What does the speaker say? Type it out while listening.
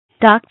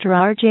Dr.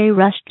 R.J.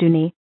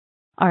 Rushdoony,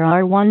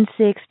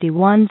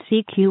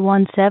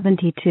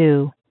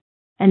 RR161CQ172.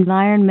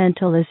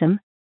 Environmentalism.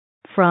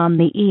 From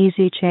the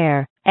Easy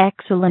Chair,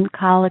 excellent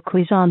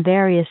colloquies on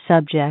various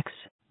subjects.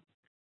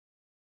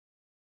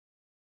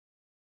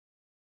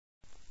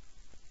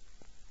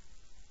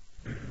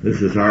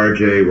 This is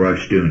R.J.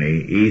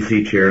 Rushdoony,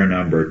 Easy Chair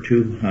number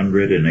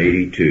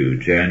 282,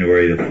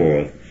 January the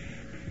 4th,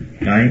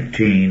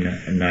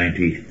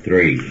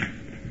 1993.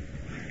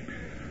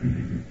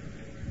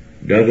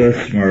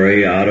 Douglas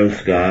Murray, Otto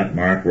Scott,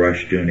 Mark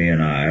Rushdoony,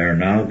 and I are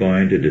now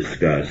going to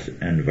discuss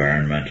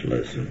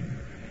environmentalism.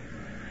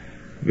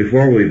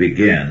 Before we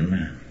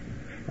begin,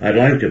 I'd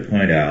like to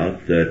point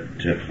out that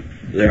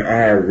there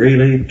are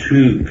really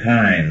two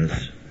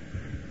kinds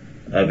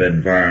of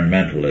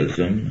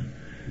environmentalism,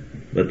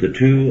 but the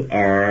two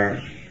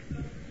are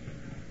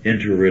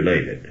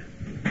interrelated.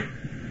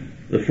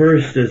 The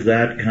first is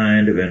that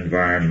kind of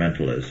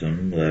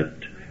environmentalism that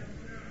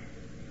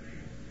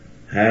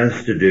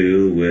has to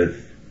do with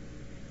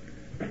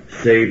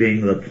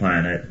saving the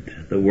planet,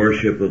 the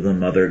worship of the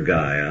Mother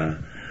Gaia,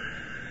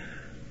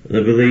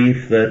 the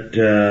belief that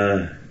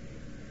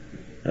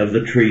of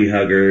the tree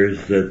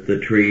huggers, that the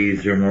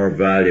trees are more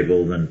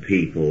valuable than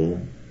people,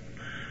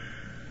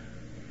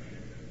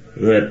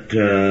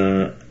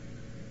 that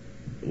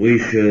we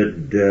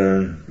should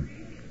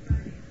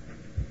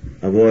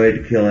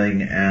avoid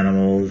killing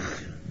animals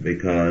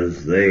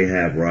because they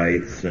have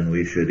rights and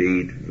we should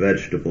eat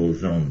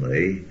vegetables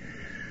only,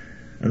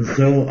 and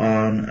so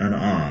on and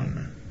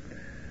on.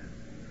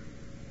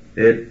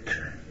 It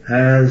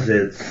has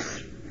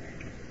its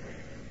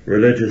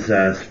religious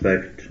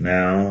aspect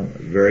now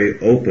very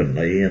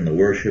openly in the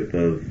worship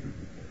of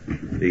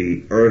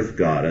the earth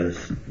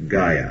goddess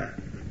Gaia.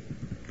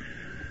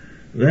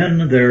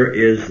 Then there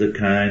is the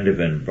kind of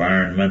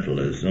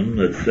environmentalism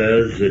that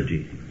says that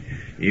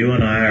you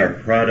and I are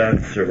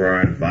products of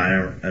our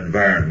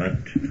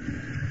environment,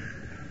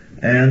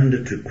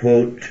 and to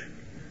quote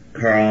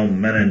Karl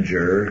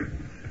Menninger,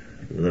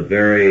 the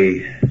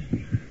very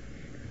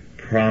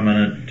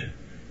prominent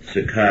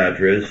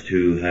psychiatrist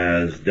who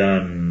has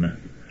done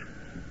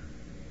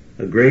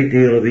a great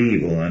deal of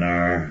evil in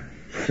our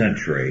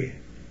century,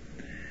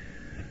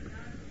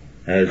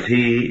 as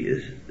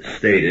he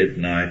stated,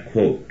 and I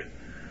quote,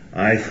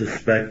 "I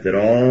suspect that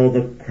all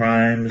the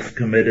crimes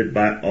committed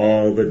by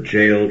all the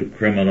jailed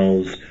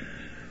criminals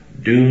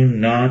do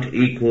not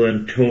equal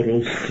in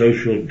total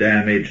social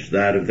damage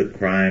that of the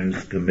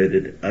crimes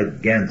committed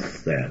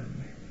against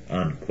them,"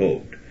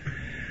 unquote.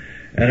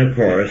 And of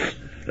course,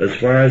 as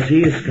far as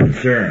he is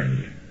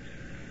concerned,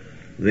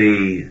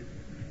 the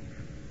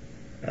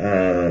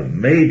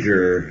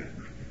major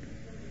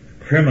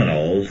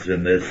criminals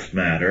in this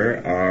matter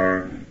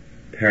are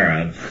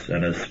parents,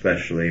 and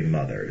especially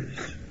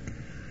mothers.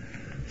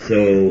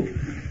 So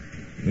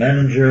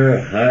Menninger,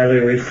 a highly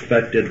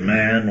respected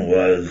man,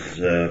 was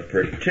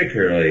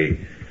particularly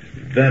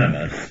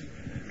venomous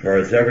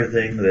towards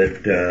everything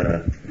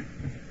that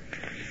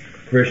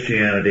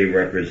Christianity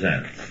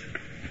represents.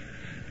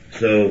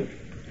 So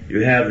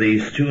you have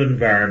these two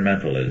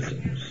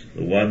environmentalisms,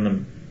 the one,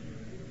 the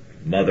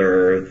Mother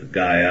Earth,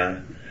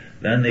 Gaia,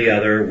 then the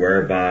other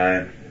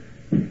whereby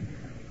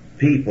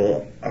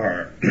people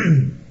are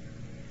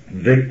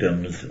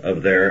victims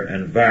of their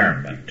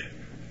environment.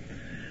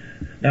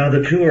 Now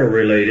the two are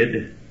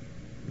related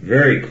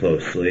very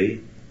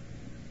closely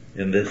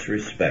in this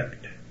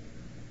respect.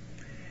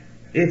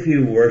 If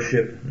you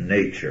worship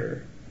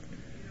nature,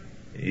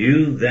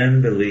 you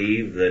then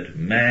believe that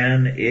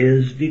man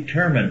is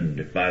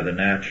determined by the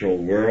natural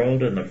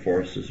world and the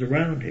forces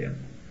around him.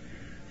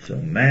 So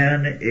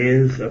man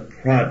is a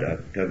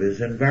product of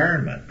his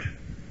environment,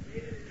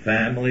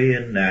 family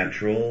and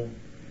natural,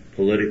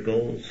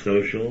 political,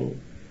 social.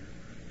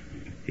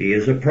 He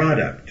is a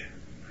product.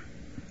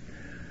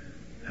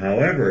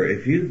 However,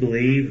 if you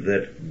believe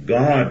that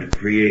God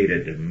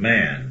created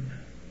man,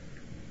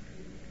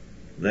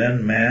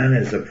 then man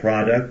is a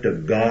product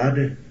of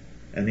God,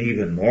 and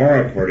even more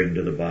according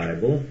to the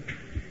Bible,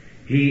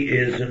 he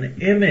is an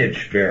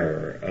image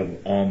bearer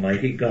of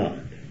Almighty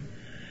God.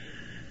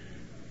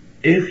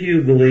 If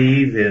you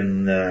believe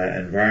in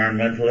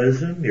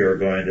environmentalism, you're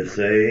going to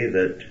say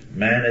that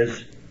man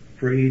is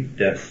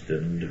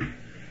predestined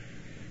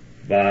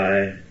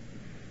by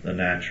the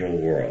natural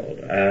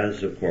world,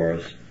 as, of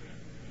course,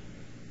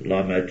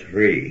 La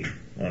Mettrie,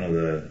 one of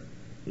the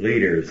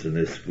leaders in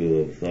this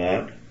school of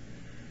thought,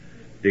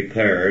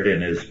 declared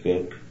in his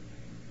book,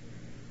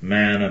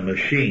 Man a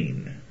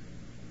Machine.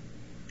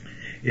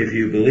 If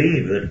you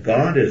believe that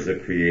God is the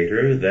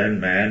creator, then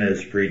man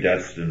is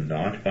predestined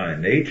not by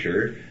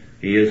nature.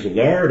 He is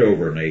Lord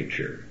over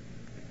nature.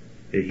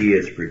 He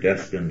is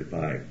predestined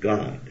by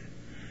God.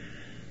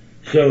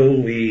 So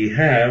we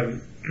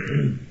have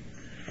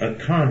a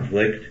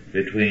conflict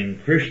between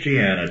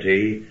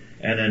Christianity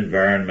and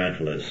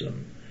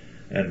environmentalism.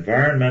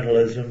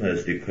 Environmentalism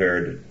has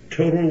declared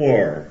total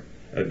war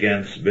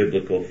against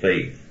biblical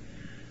faith.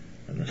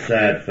 And the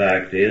sad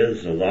fact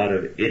is, a lot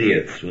of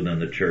idiots within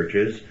the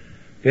churches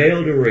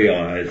fail to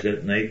realize it,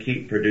 and they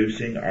keep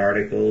producing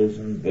articles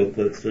and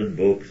booklets and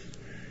books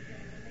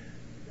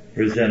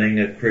presenting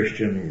a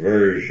Christian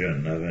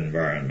version of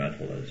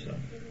environmentalism.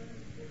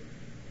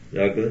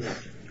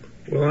 Douglas?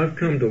 Well, I've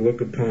come to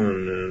look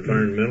upon the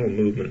environmental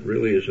movement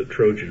really as a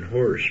Trojan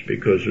horse,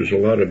 because there's a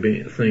lot of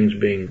things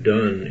being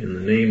done in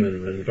the name of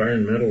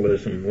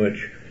environmentalism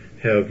which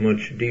have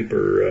much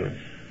deeper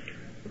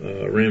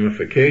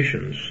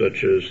ramifications,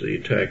 such as the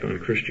attack on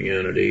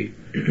Christianity.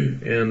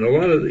 And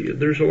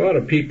there's a lot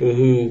of people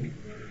who,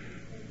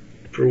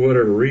 for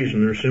whatever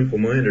reason, they're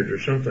simple-minded or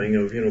something,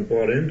 have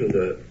bought into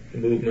the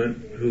movement,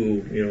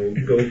 who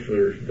go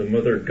for the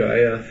Mother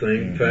Gaia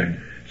thing. Mm-hmm. In fact,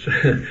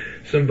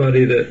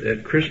 somebody that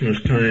at Christmas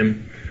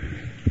time,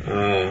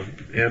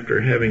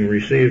 after having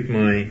received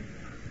my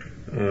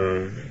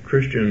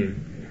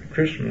Christian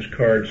Christmas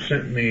card,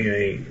 sent me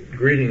a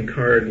greeting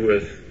card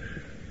with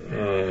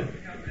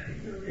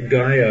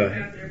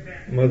Gaia,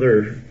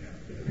 Mother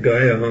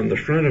Gaia on the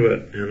front of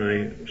it, and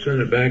I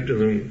sent it back to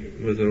them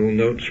with a little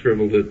note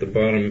scribbled at the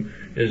bottom: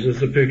 "Is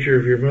this a picture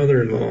of your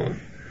mother-in-law?"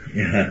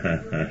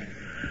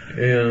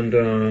 And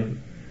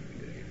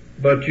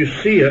but you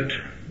see it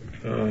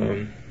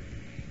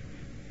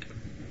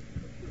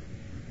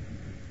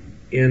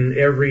in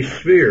every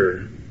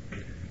sphere.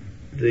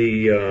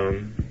 The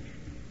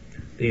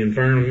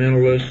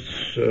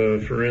environmentalists,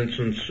 for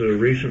instance,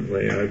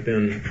 recently I've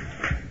been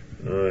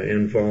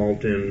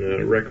involved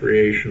in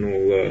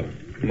recreational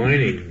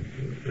mining,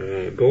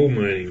 gold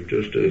mining,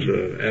 just as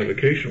an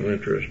avocational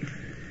interest.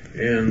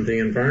 And the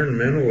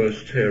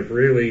environmentalists have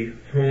really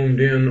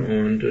honed in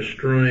on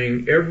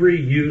destroying every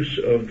use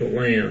of the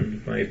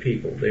land by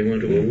people. They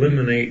want to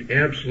eliminate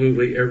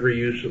absolutely every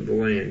use of the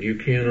land. You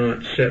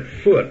cannot set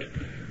foot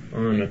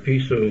on a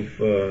piece of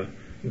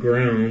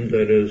ground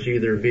that is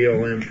either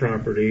BLM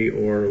property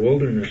or a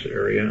wilderness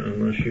area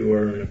unless you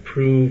are an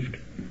approved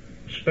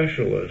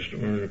specialist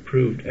or an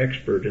approved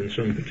expert in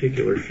some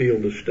particular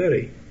field of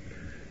study.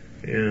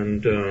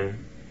 And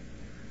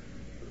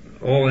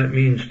all that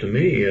means to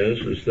me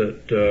is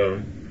that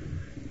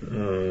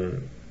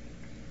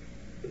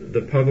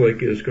the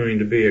public is going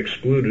to be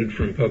excluded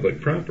from public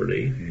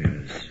property.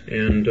 Yes.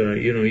 And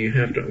you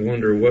have to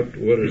wonder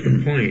what is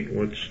the point?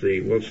 What's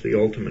the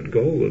ultimate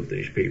goal of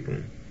these people?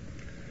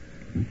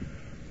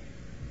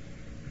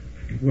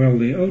 Well,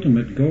 the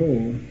ultimate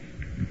goal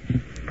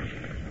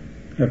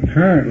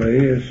apparently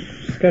is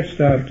sketched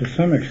out to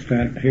some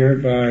extent here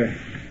by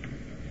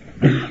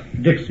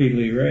Dixie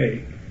Lee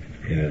Ray.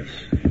 Yes.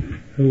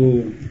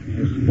 Who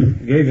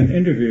gave an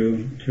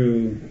interview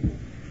to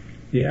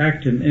the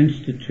Acton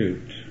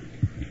Institute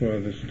for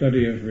the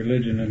Study of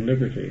Religion and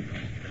Liberty.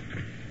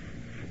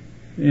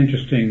 An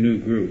interesting new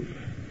group.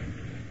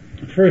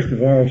 First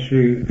of all,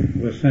 she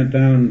was sent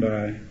down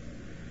by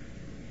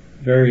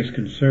various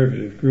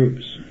conservative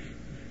groups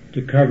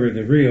to cover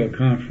the Rio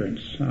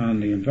Conference on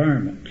the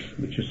environment,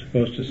 which is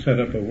supposed to set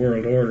up a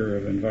world order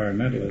of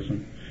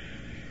environmentalism.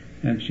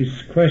 And she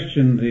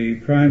questioned the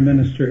Prime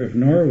Minister of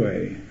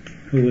Norway,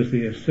 who was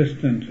the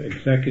assistant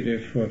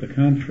executive for the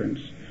conference,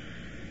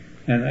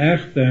 and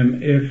asked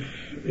them if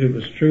it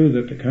was true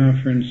that the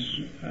conference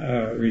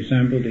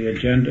resembled the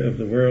agenda of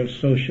the World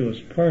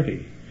Socialist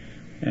Party.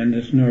 And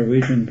this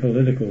Norwegian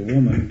political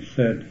woman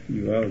said,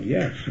 well,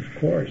 yes, of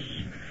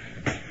course.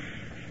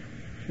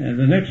 And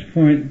the next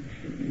point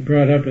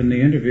brought up in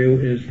the interview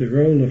is the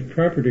role of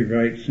property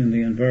rights in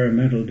the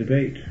environmental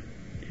debate.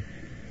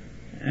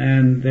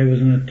 And there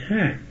was an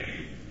attack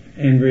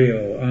in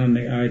Rio on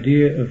the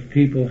idea of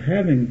people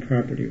having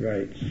property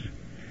rights.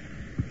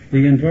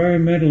 The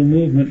environmental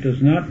movement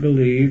does not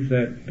believe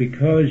that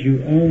because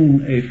you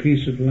own a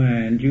piece of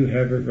land, you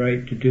have a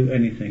right to do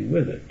anything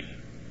with it.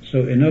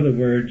 So in other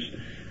words,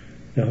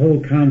 the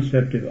whole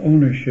concept of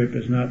ownership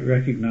is not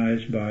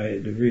recognized by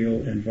the real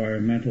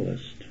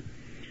environmentalist.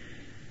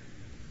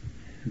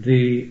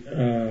 The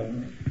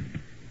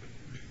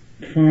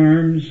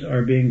farms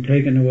are being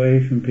taken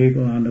away from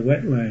people on the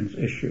wetlands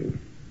issue.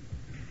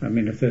 I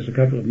mean, if there's a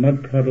couple of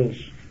mud puddles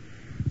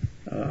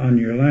on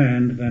your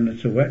land, then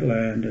it's a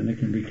wetland and it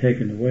can be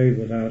taken away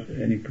without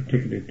any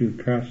particular due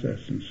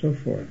process and so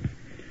forth.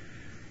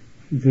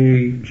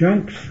 The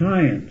junk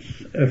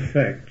science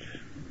effect,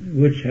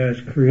 which has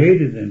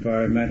created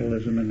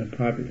environmentalism in the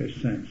popular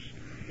sense.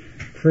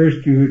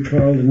 First, you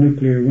recall the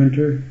nuclear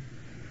winter,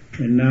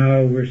 and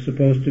now we're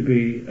supposed to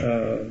be,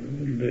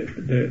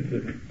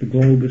 the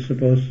globe is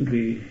supposed to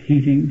be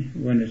heating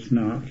when it's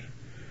not.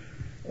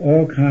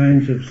 All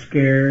kinds of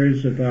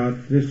scares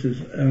about this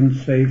is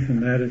unsafe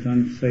and that is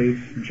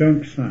unsafe,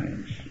 junk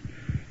science.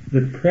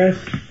 The press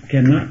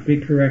cannot be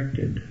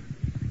corrected.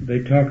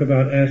 They talk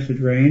about acid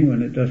rain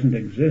when it doesn't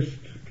exist,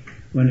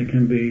 when it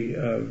can be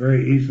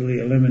very easily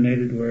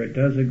eliminated where it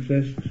does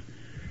exist.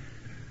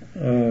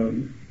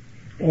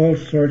 All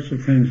sorts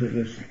of things of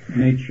this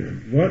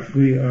nature. What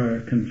we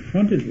are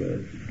confronted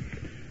with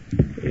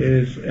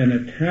is an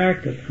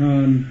attack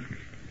upon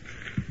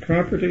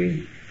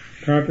property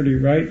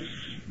rights,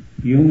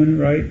 human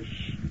rights,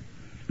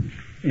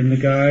 in the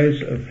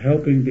guise of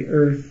helping the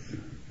earth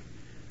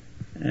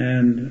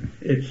And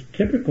it's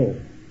typical,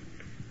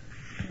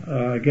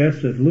 I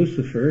guess, of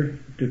Lucifer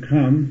to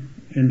come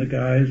in the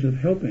guise of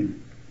helping.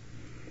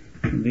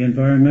 And the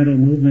environmental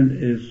movement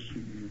is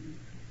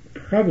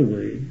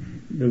probably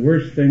the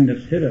worst thing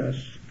that's hit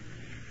us,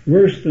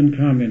 worse than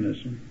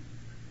communism,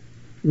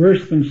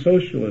 worse than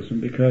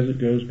socialism, because it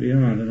goes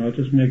beyond. And I'll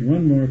just make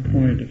one more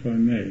point, if I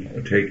may.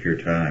 Well, take your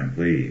time,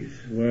 please.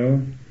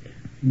 Well,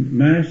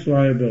 mass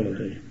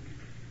liability.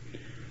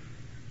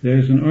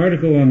 There's an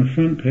article on the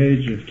front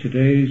page of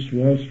today's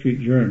Wall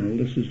Street Journal.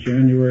 This is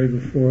January the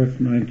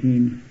 4th,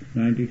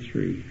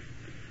 1993.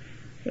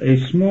 A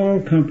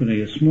small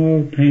company, a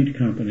small paint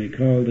company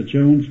called the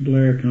Jones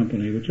Blair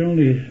Company, which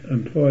only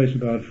employs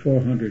about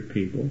 400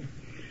 people,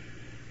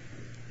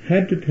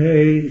 had to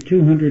pay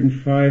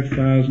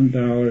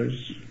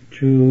 $205,000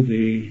 to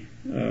the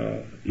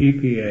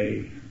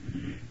EPA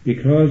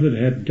because it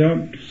had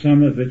dumped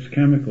some of its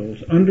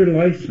chemicals under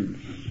license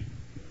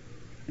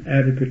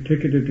at a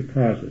particular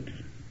deposit.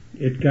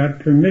 It got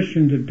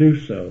permission to do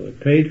so. It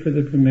paid for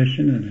the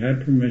permission and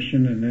had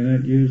permission, and then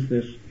it used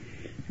this,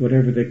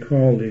 whatever they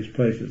call these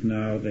places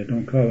now. They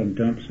don't call them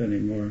dumps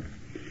anymore.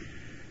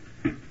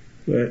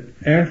 But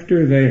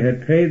after they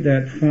had paid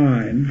that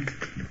fine,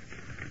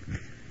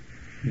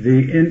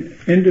 the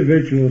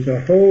individuals, a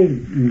whole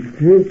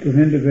group of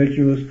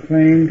individuals,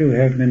 claimed to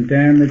have been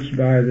damaged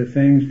by the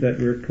things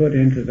that were put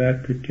into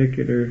that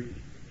particular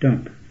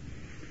dump.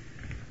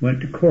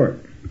 Went to court.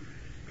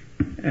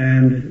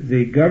 And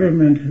the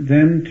government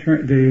then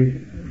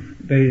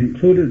they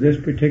included this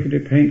particular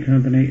paint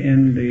company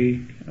in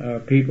the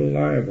people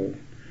liable.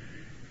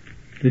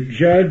 The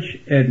judge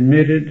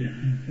admitted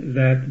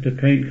that the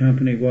paint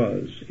company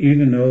was,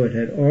 even though it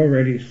had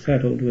already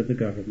settled with the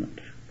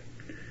government.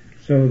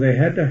 So they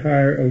had to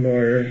hire a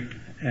lawyer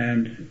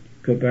and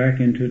go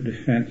back into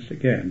defense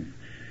again.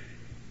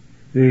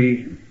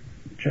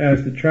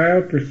 As the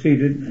trial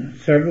proceeded,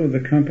 several of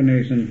the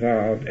companies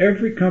involved,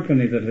 every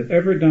company that had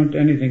ever dumped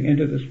anything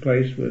into this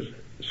place was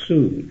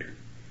sued.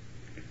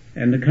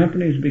 And the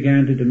companies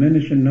began to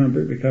diminish in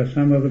number because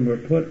some of them were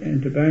put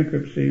into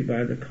bankruptcy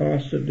by the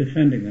cost of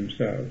defending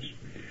themselves.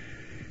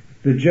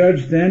 The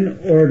judge then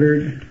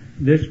ordered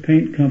this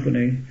paint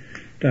company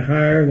to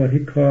hire what he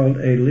called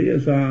a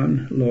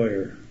liaison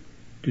lawyer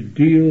to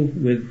deal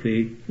with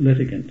the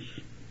litigants.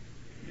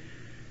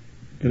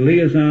 The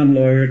liaison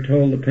lawyer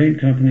told the paint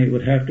company it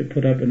would have to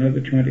put up another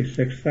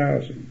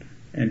 $26,000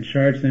 and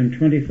charge them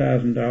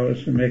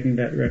 $20,000 for making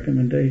that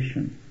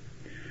recommendation.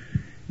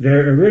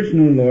 Their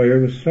original lawyer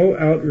was so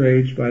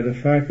outraged by the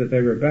fact that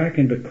they were back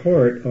into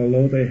court,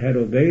 although they had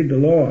obeyed the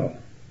law,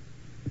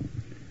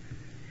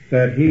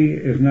 that he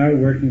is now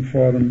working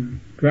for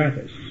them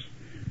gratis.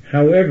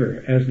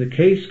 However, as the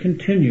case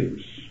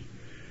continues,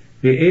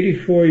 the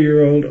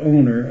 84-year-old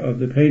owner of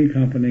the paint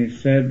company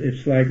said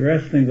it's like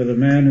wrestling with a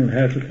man who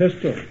has a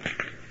pistol.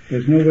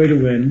 There's no way to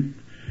win.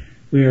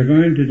 We are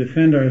going to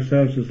defend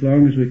ourselves as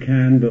long as we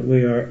can, but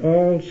we are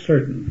all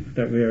certain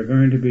that we are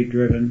going to be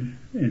driven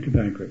into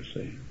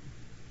bankruptcy.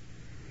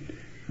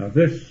 Now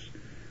this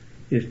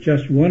is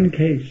just one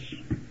case.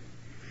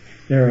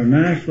 There are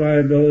mass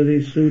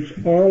liability suits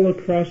all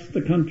across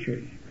the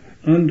country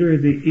under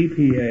the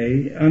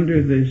EPA,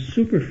 under the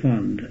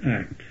Superfund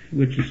Act,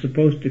 which is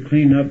supposed to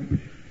clean up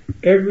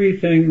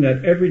everything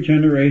that every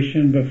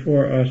generation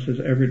before us has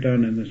ever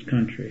done in this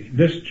country.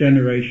 This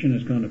generation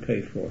is going to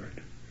pay for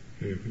it.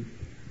 Mm-hmm.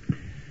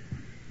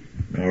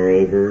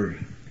 Moreover,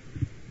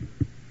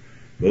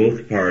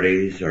 both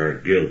parties are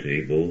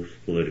guilty, both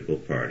political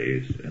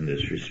parties, in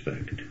this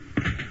respect.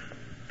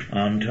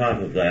 On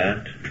top of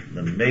that,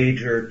 the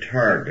major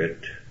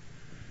target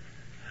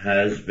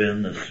has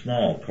been the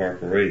small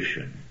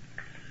corporation.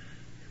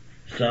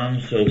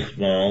 Some so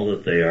small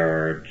that they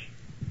are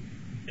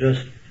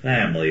just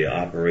family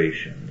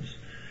operations,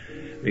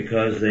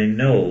 because they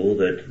know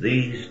that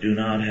these do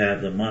not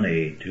have the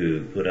money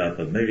to put up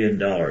 $1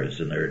 million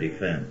in their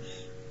defense.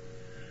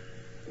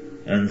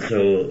 And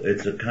so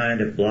it's a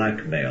kind of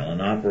blackmail, an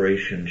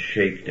operation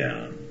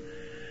shakedown.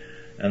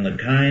 And the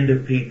kind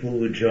of people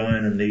who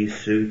join in these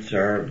suits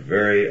are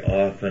very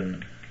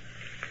often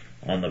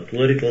on the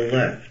political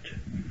left,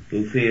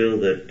 who feel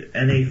that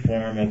any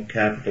form of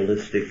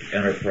capitalistic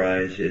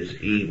enterprise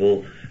is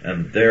evil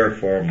and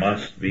therefore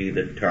must be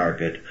the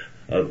target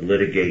of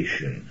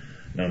litigation,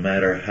 no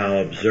matter how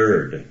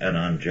absurd and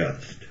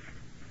unjust.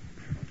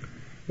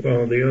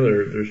 Well,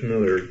 there's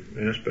another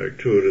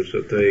aspect to it, is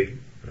that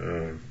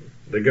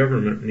the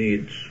government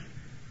needs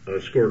a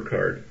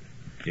scorecard.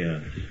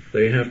 Yes.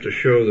 They have to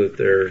show that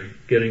they're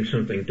getting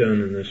something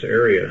done in this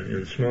area,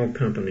 and small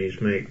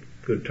companies make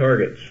good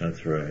targets.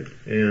 That's right.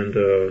 And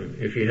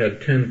if you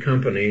had 10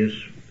 companies,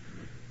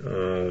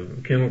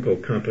 chemical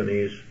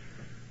companies,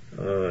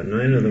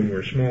 9 of them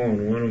were small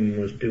and 1 of them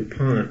was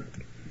DuPont,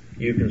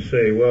 you can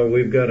say, well,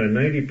 we've got a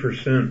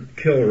 90%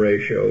 kill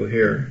ratio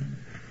here,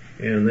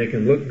 and they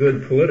can look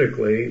good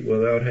politically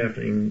without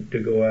having to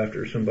go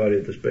after somebody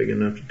that's big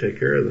enough to take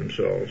care of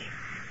themselves.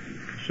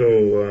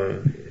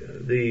 So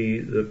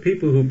the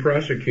people who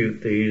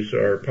prosecute these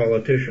are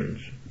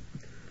politicians,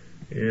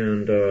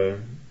 And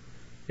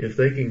if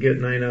they can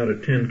get 9 out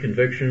of 10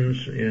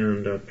 convictions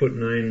and put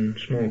 9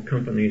 small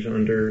companies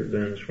under,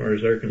 then as far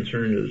as they're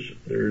concerned,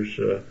 there's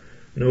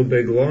no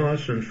big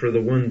loss. And for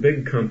the one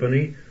big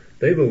company,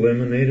 they've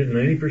eliminated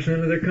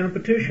 90% of their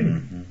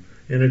competition.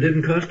 And it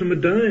didn't cost them a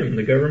dime.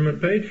 The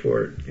government paid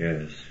for it.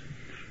 Yes.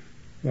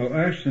 Well,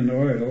 Ashland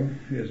Oil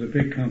is a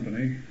big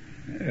company.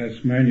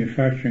 As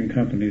manufacturing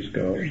companies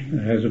go, it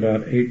has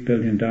about $8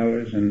 billion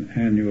in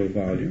annual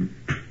volume.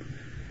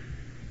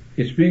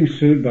 It's being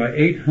sued by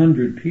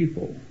 800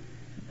 people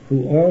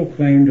who all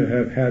claim to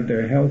have had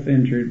their health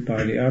injured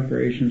by the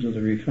operations of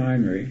the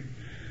refinery,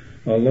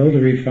 although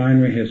the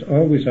refinery has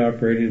always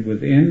operated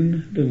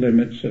within the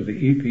limits of the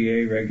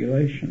EPA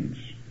regulations.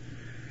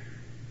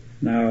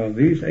 Now,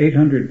 these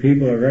 800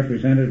 people are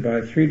represented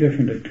by 3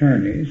 different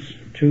attorneys,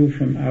 2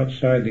 from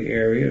outside the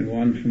area and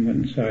 1 from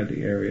inside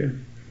the area.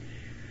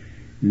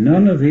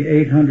 None of the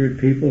 800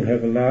 people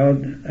have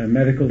allowed a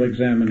medical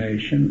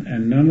examination,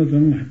 and none of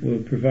them will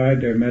provide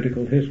their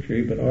medical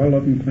history, but all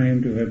of them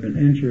claim to have been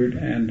injured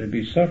and to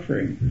be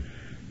suffering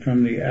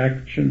from the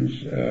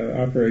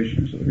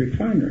operations of the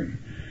refinery.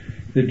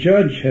 The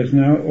judge has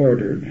now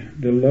ordered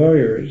the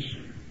lawyers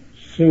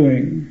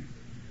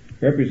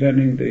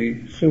representing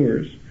the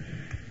suers,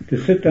 to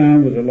sit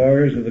down with the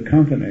lawyers of the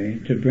company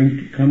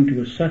to come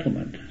to a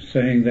settlement,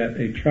 saying that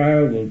a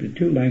trial will be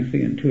too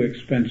lengthy and too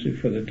expensive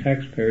for the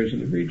taxpayers of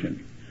the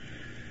region.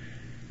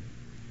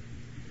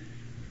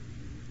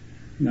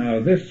 Now,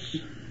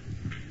 this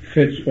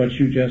fits what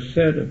you just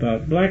said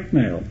about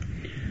blackmail.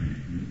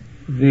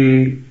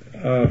 The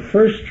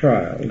first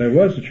trial, there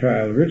was a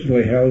trial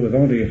originally held with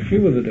only a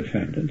few of the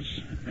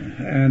defendants,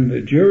 and the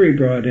jury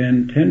brought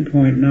in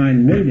 $10.9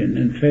 million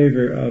in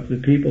favor of the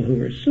people who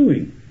were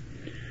suing.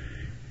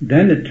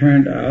 Then it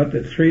turned out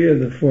that 3 of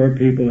the 4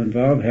 people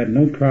involved had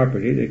no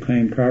property. They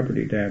claimed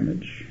property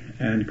damage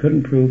and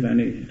couldn't prove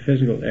any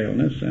physical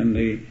ailments, and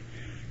the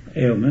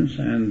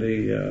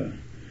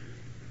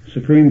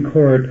Supreme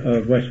Court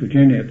of West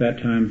Virginia at that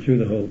time threw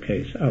the whole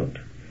case out.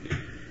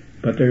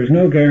 But there is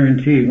no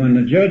guarantee. When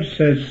the judge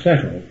says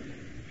settle,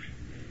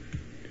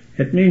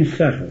 it means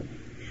settle.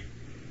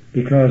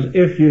 Because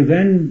if you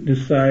then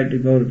decide to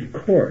go to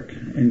court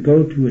and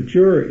go to a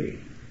jury,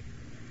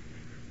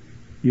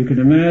 you can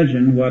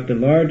imagine what the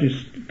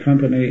largest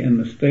company in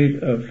the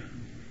state of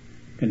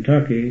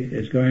Kentucky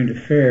is going to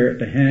fare at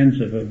the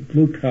hands of a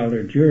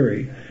blue-collar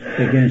jury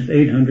against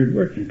 800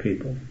 working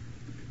people.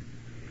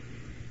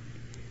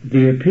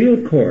 The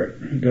appeal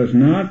court does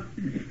not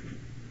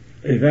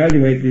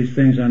evaluate these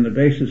things on the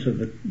basis of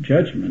the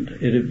judgment.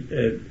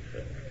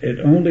 It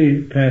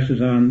only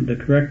passes on the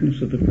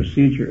correctness of the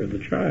procedure of the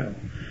trial.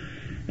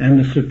 And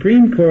the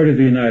Supreme Court of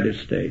the United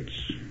States,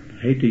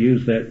 I hate to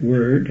use that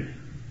word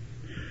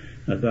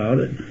about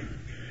it,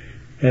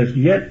 has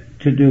yet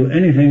to do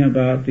anything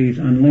about these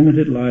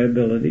unlimited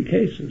liability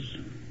cases.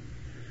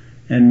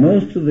 And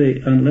most of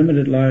the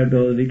unlimited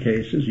liability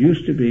cases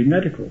used to be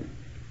medical.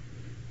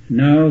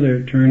 Now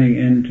they're turning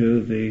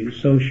into the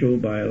social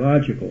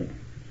biological.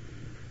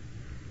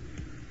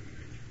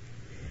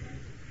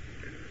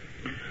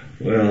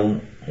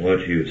 Well,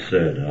 what you've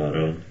said,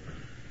 Otto,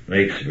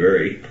 makes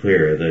very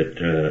clear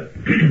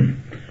that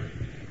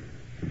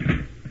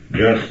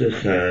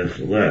justice has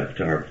left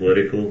our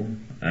political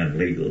and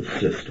legal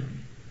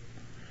system.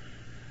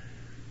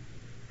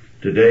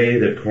 Today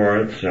the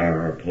courts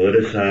are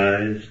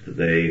politicized.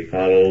 They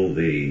follow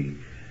the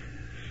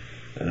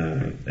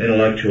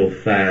intellectual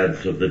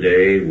fads of the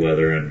day,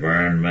 whether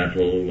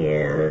environmental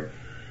or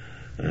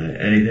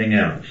anything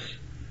else,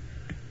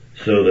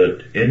 so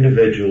that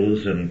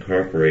individuals and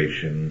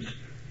corporations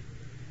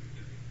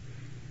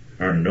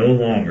are no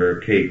longer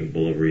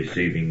capable of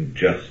receiving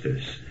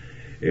justice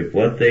if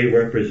what they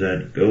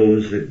represent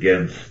goes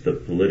against the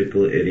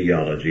political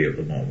ideology of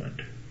the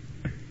moment.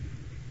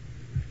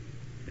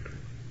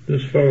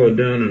 This fellow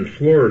down in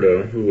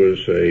Florida, who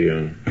was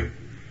a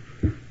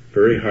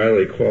very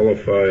highly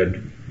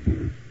qualified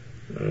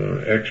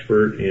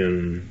expert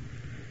in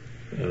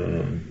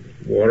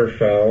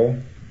waterfowl,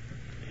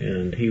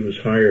 and he was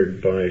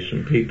hired by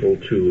some people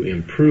to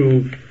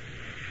improve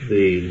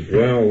the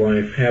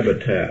wildlife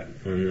habitat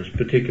on this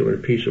particular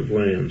piece of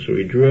land. So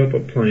he drew up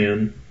a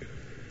plan.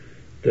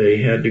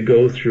 They had to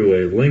go through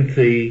a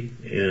lengthy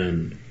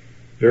and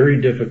very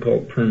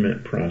difficult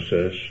permit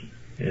process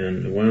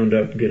and wound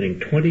up getting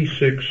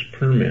 26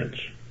 permits.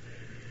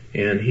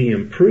 And he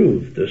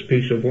improved this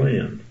piece of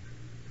land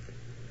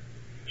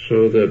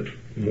so that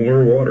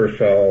more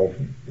waterfowl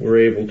were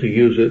able to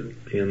use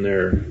it in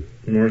their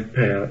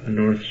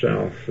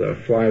north-south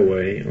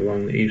flyway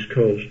along the East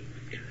Coast.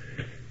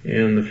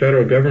 And the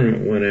federal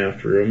government went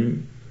after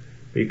him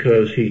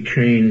because he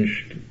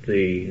changed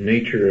the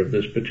nature of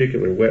this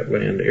particular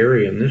wetland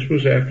area. And this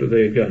was after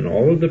they had gotten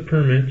all of the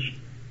permits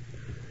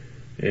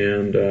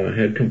and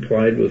had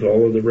complied with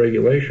all of the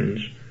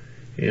regulations.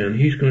 And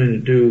he's going to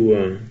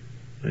do,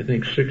 I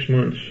think, 6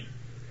 months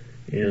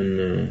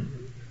in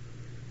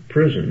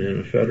prison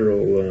in a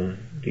federal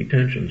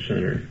detention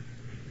center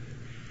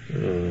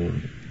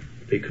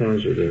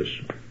because of this.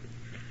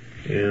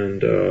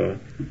 And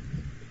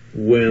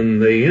when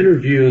they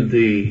interviewed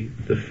the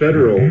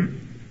federal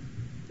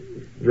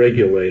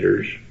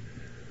regulators,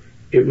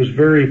 it was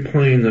very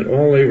plain that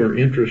all they were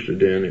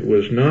interested in, it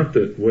was not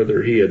that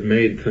whether he had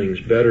made things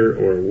better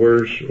or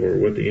worse or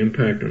what the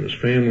impact on his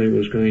family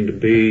was going to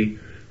be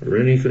or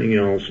anything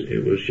else.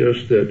 It was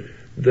just that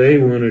they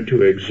wanted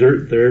to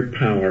exert their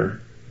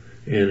power,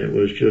 and it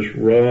was just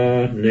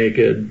raw,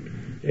 naked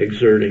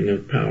exerting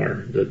of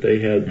power, that they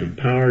had the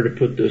power to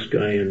put this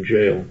guy in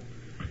jail.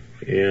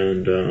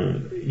 And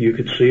you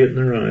could see it in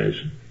their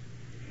eyes.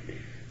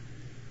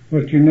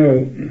 But you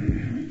know,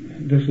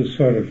 this is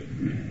sort of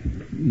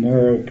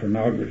moral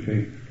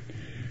pornography.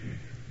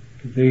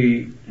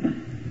 The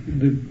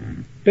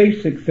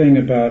basic thing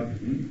about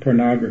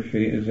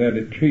pornography is that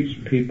it treats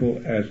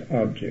people as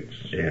objects.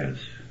 Yes.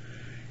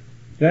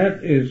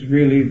 That is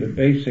really the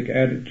basic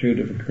attitude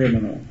of a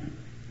criminal.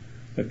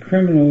 A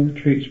criminal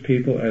treats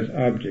people as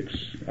objects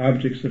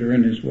that are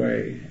in his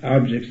way,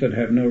 objects that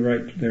have no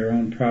right to their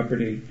own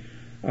property,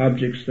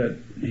 objects that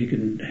he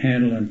can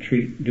handle and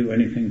treat, do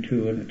anything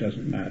to, and it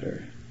doesn't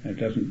matter. It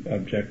doesn't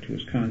object to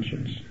his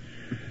conscience.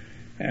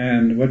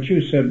 And what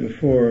you said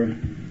before,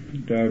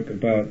 Doug,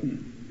 about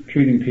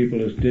treating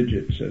people as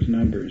digits, as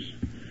numbers,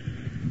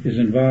 is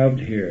involved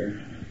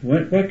here.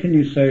 What can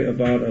you say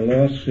about a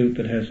lawsuit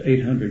that has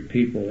 800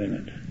 people in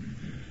it?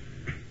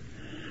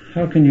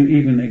 How can you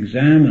even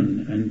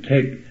examine and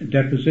take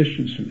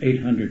depositions from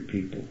 800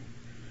 people?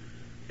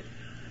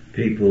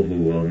 People who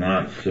will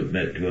not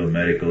submit to a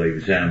medical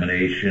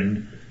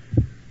examination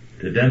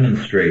to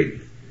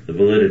demonstrate the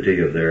validity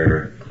of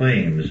their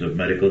claims of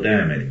medical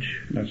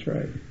damage. That's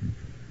right.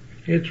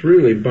 It's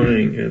really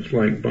it's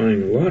like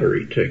buying a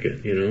lottery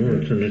ticket, you know.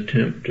 It's an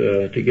attempt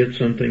to get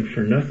something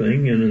for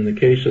nothing, and in the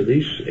case of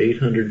these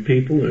 800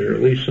 people, or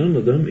at least some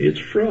of them, it's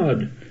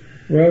fraud.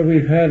 Well,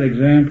 we've had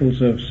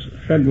examples of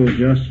federal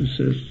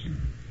justices,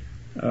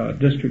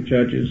 district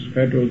judges,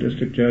 federal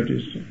district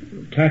judges,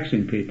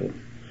 taxing people.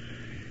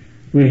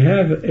 We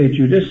have a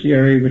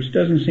judiciary which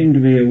doesn't seem to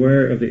be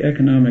aware of the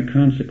economic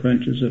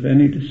consequences of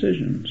any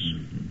decisions.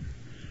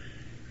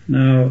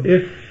 Now,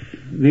 if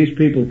these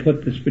people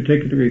put this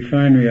particular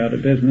refinery out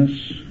of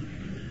business,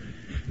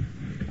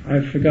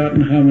 I've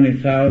forgotten how many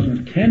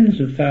thousands, tens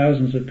of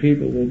thousands of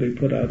people will be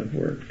put out of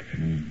work.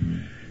 Mm-hmm.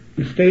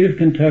 The state of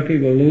Kentucky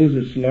will lose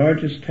its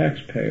largest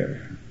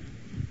taxpayer,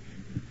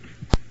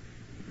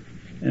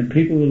 and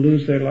people will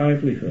lose their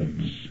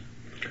livelihoods.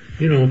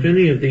 You know, if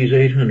any of these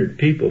 800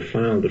 people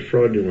filed a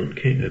fraudulent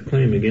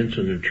claim against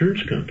an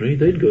insurance company,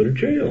 they'd go to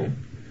jail.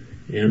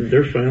 And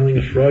they're filing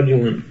a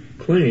fraudulent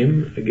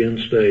claim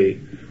against a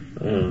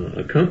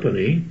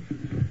company,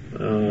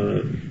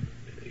 no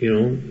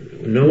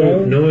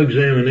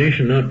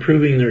examination, not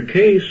proving their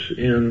case,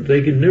 and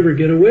they could never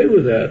get away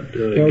with that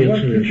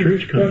against an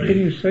insurance company. What can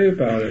you say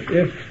about it?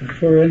 If,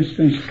 for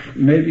instance,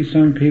 maybe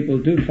some people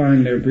do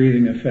find their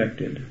breathing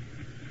affected.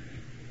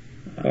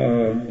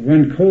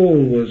 When coal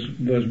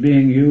was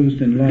being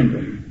used in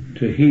London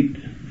to heat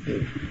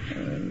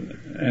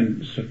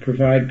and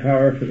provide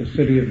power for the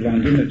city of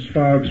London, its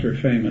fogs were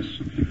famous.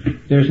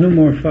 There's no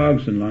more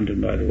fogs in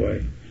London, by the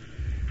way.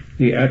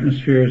 The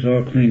atmosphere is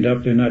all cleaned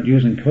up. They're not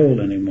using coal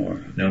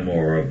anymore. No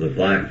more of the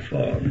black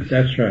fogs.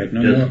 That's right.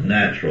 No just more,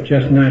 natural.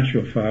 Just fogs.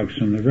 Natural fogs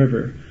from the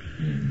river.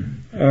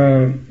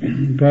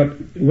 Mm-hmm. But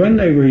when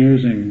they were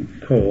using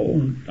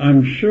coal,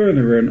 I'm sure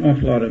there were an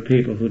awful lot of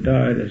people who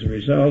died as a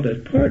result,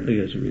 partly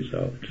as a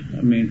result.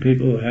 I mean,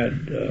 people who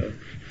had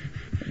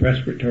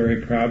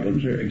respiratory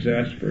problems or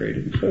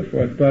exasperated and so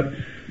forth. But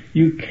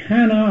you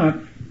cannot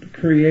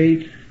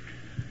create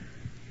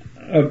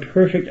a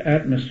perfect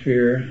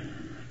atmosphere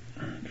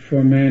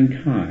for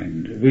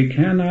mankind. We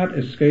cannot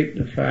escape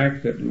the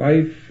fact that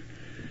life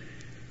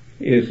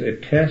is a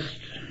test,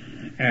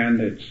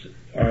 and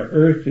our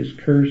earth is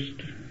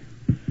cursed,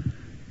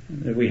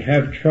 that we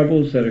have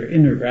troubles that are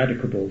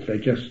ineradicable.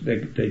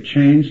 They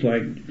change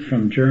like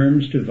from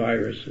germs to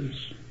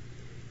viruses.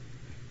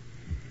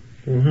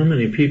 Well, how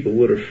many people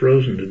would have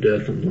frozen to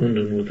death in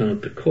London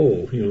without the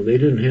coal? You know, they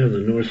didn't have the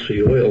North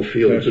Sea oil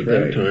fields at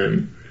that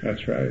time.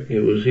 That's right. It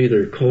was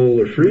either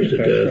coal or freeze to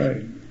death. That's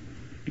right.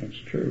 That's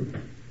true.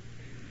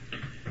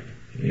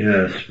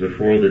 Yes,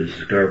 before the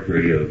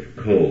discovery of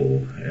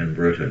coal in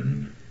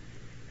Britain,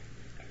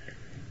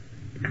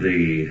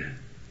 the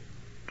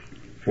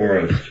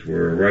forests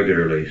were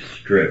regularly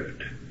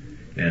stripped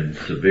in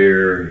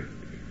severe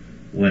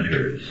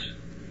winters,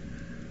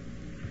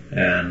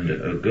 and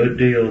a good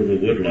deal of the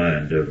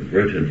woodland of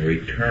Britain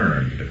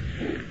returned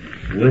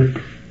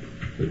with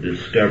the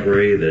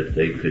discovery that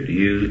they could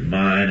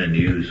mine and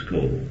use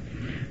coal.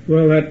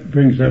 Well, that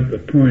brings up a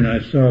point. I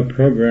saw a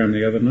program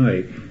the other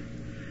night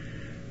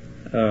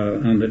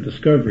on the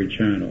Discovery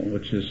Channel,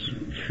 which is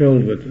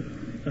filled with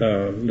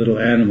little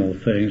animal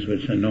things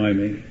which annoy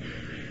me.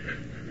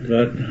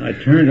 But I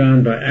turned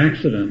on by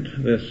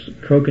accident this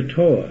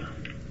Krakatoa.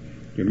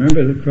 Do you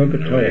remember the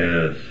Krakatoa?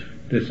 Oh, yes.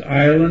 This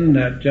island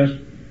that just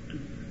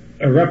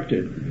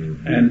erupted,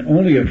 and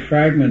only a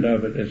fragment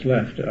of it is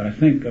left. I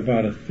think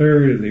about a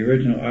third of the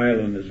original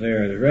island is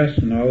there. The rest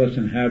and all its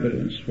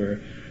inhabitants were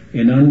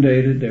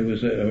inundated. There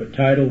was a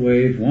tidal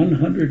wave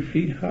 100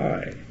 feet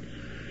high,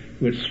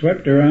 which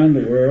swept around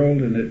the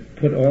world, and it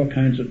put all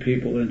kinds of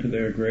people into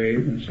their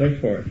grave and so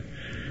forth.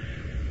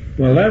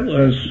 Well, that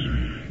was,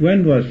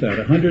 when was that,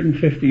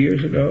 150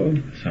 years ago?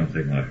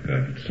 Something like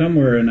that.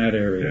 Somewhere in that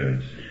area.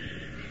 Yes.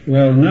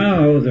 Well,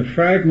 now the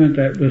fragment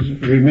that was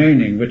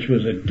remaining, which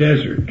was a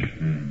desert,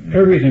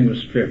 everything was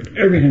stripped,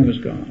 everything was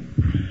gone,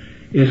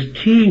 is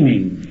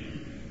teeming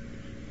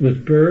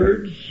with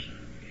birds.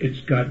 It's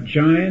got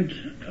giant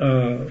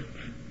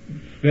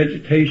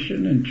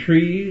vegetation and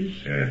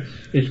trees. Yes.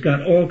 It's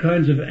got all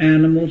kinds of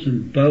animals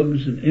and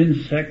bugs and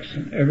insects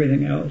and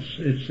everything else.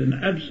 It's an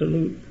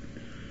absolute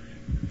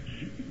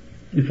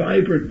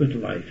vibrant with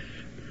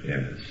life.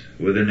 Yes.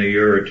 Within a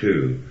year or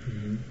two,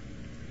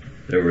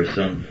 there were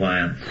some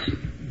plants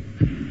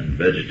and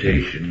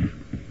vegetation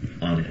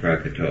on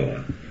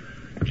Krakatoa,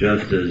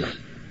 just as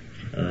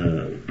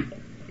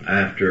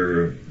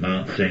after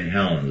Mount St.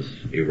 Helens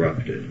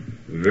erupted.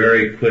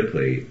 Very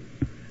quickly,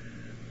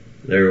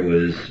 there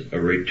was a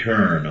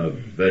return of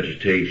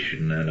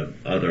vegetation and of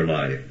other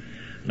life.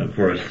 And of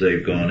course,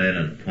 they've gone in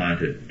and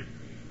planted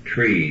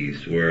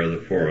trees where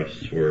the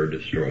forests were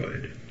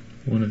destroyed.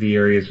 One of the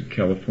areas of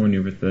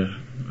California with the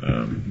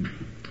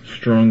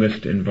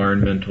strongest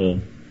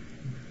environmental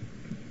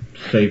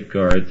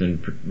safeguards and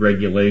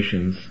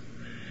regulations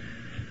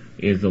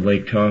is the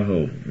Lake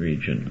Tahoe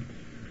region.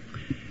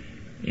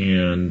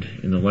 And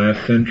in the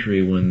last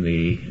century, when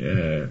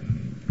the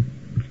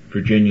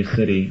Virginia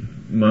City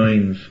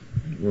mines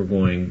were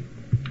going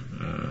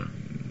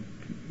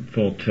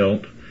full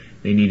tilt,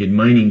 they needed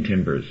mining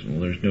timbers. Well,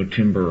 there's no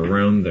timber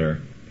around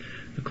there.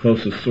 The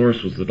closest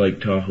source was the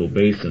Lake Tahoe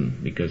Basin,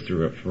 because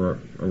for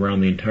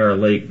around the entire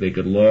lake they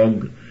could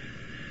log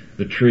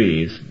the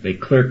trees. They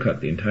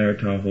clear-cut the entire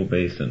Tahoe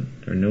Basin.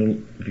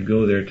 If you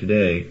go there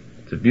today,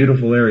 it's a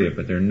beautiful area,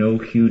 but there are no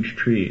huge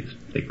trees.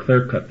 They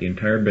clear-cut the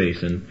entire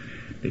basin.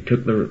 They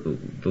took the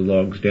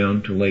logs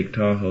down to Lake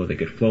Tahoe. They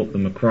could float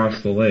them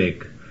across the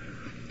lake,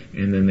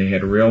 and then they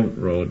had a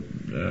railroad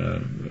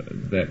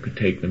that could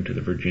take them to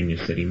the Virginia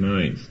City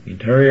mines. The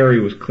entire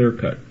area was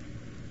clear-cut.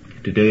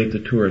 Today it's a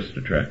tourist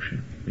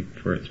attraction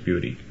for its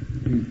beauty.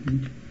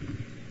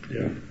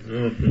 Yeah,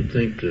 I often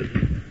think that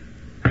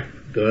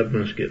God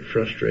must get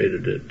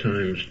frustrated at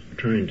times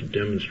trying to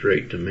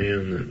demonstrate to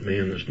man that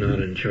man is not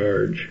in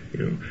charge.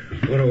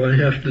 What do I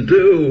have to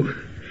do?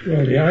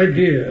 Well, the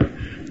idea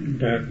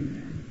that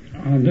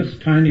on this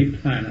tiny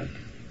planet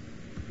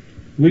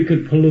we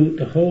could pollute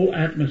the whole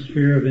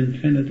atmosphere of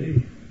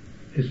infinity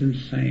is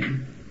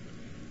insane.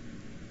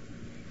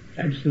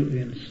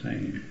 Absolutely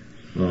insane.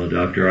 Well,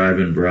 Dr.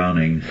 Ivan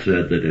Browning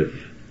said that if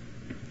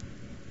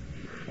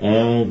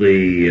all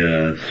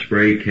the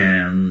spray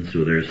cans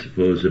with their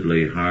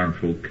supposedly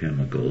harmful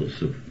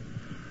chemicals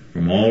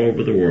from all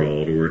over the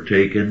world were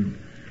taken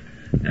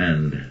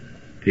and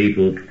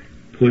people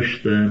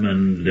pushed them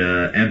and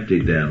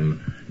emptied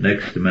them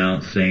next to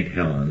Mount St.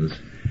 Helens,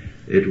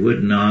 it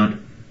would not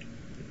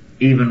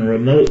even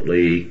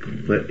remotely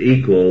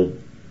equal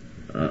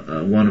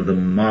one of the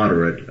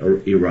moderate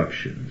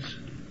eruptions.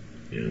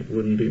 Yeah, it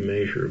wouldn't be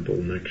measurable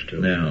next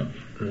to an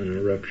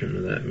eruption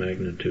of that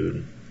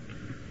magnitude.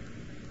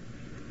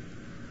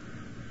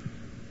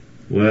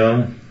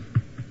 Well,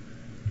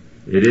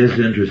 it is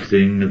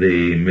interesting,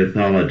 the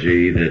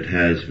mythology that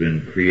has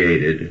been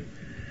created,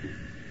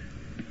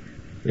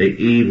 the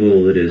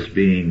evil that is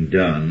being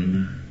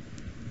done.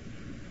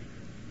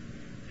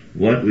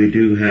 What we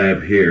do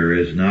have here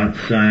is not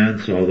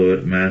science, although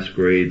it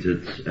masquerades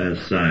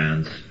as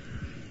science,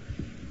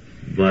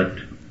 but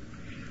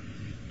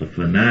a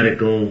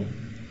fanatical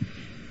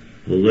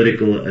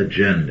political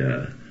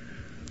agenda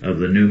of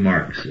the new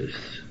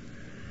Marxists.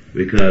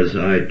 Because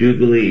I do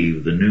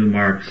believe the new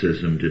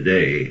Marxism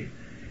today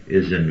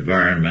is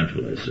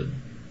environmentalism.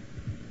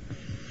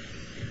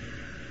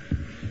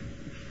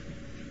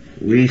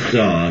 We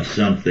saw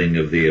something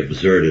of the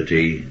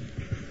absurdity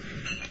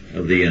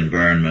of the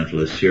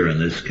environmentalists here in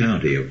this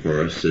county, of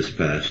course, this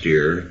past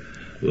year,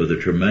 with a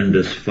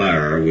tremendous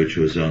fire which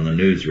was on the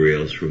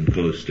newsreels from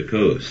coast to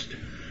coast.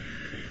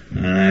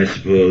 And I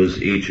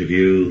suppose each of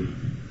you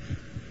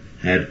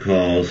had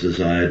calls,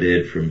 as I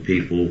did, from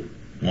people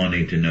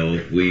wanting to know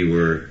if we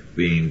were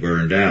being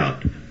burned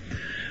out.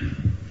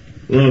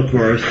 Well, of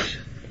course,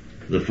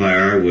 the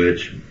fire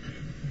which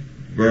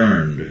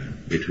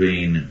burned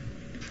between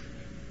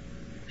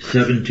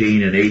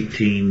 17 and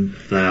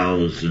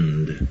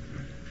 18,000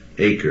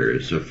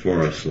 acres of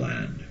forest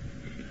land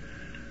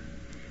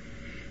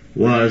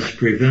was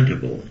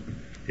preventable.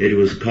 It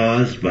was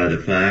caused by the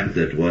fact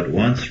that what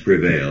once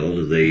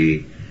prevailed,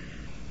 the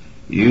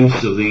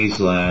use of these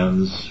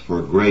lands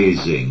for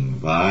grazing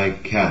by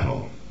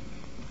cattle,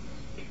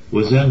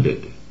 was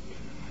ended.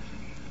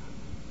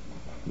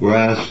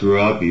 Grass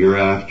grew up year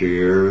after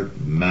year,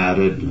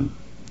 matted,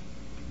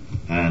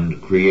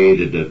 and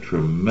created a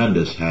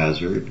tremendous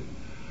hazard.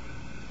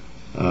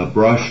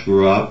 brush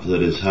grew up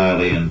that is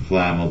highly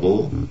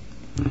inflammable.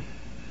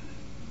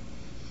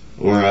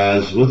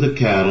 Whereas with the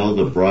cattle,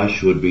 the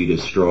brush would be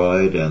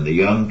destroyed and the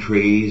young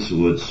trees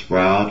would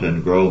sprout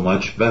and grow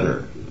much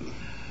better.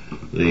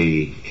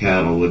 The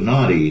cattle would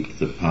not eat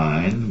the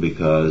pine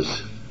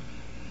because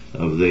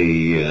of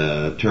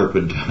the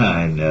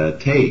turpentine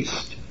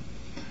taste.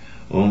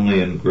 Only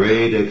in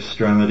great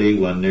extremity,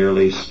 when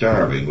nearly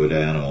starving, would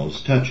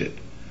animals touch it.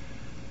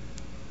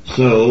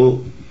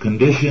 So,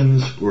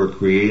 conditions were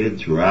created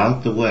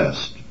throughout the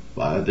West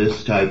by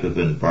this type of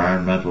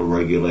environmental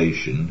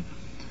regulation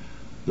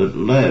that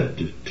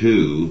led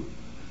to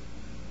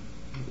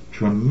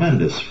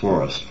tremendous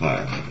forest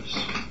fires.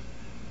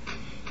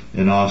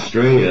 In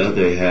Australia,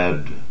 they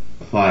had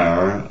a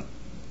fire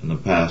in the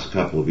past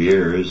couple of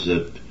years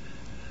that,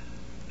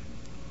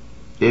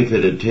 if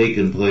it had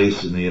taken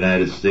place in the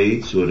United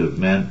States, would have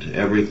meant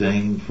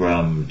everything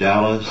from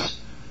Dallas,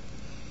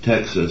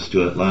 Texas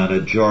to Atlanta,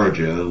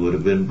 Georgia would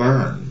have been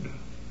burned.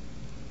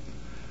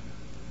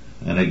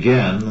 And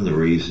again, the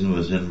reason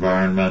was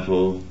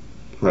environmental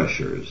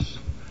pressures.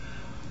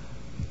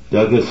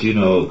 Douglas, you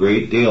know a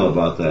great deal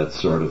about that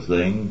sort of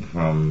thing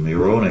from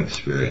your own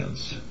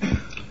experience.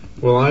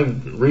 Well,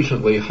 I've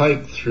recently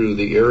hiked through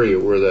the area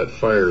where that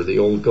fire, the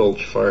Old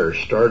Gulch fire,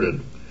 started,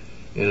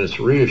 and it's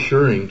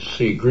reassuring to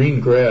see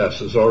green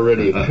grass is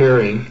already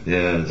appearing,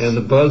 yes, and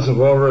the buds have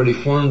already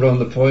formed on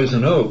the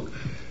poison oak.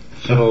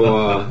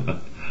 So,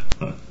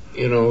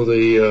 you know,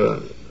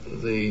 the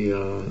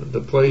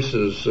place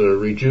is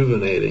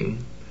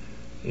rejuvenating,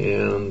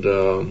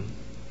 and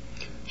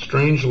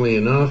strangely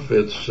enough,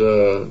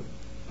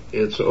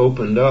 it's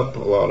opened up a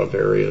lot of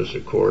areas,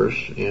 of course,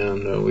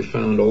 and we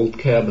found old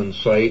cabin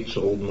sites,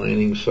 old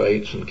mining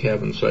sites and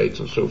cabin sites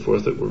and so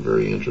forth that were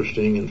very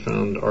interesting, and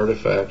found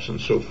artifacts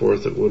and so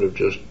forth that would have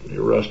just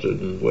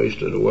rusted and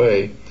wasted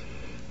away.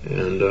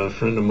 And a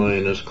friend of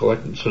mine has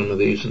collected some of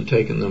these and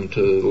taken them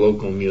to the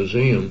local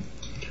museum.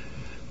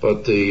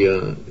 But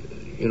the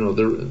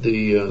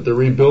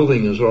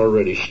rebuilding has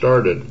already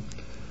started,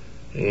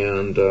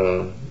 and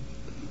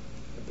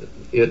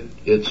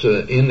it's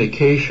an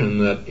indication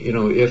that, you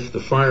know,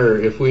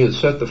 if we had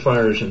set the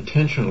fires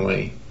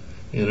intentionally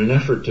in an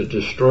effort to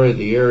destroy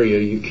the area,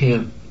 you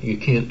can't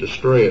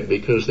destroy it,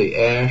 because the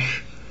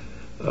ash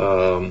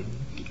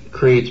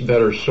creates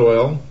better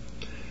soil,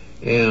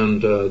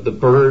 and the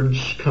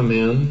birds come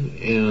in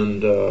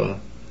and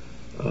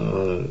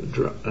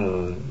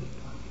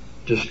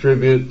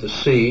distribute the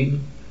seed,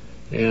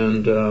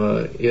 and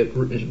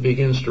it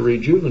begins to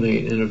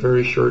rejuvenate in a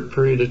very short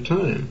period of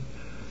time.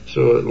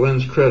 So it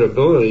lends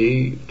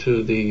credibility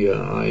to the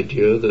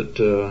idea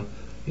that,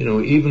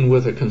 even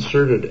with a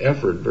concerted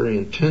effort, very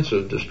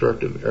intensive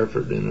destructive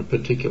effort in a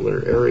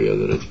particular area,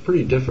 that it's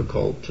pretty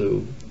difficult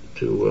to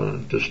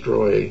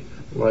destroy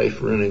life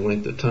for any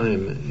length of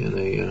time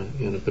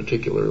in a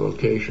particular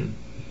location.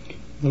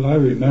 Well, I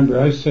remember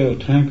I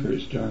sailed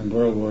tankers during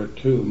World War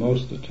II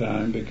most of the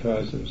time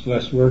because there was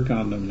less work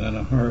on them than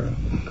a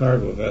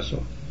cargo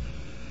vessel,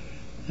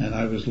 and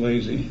I was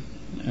lazy.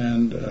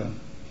 And of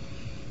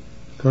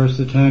course,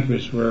 the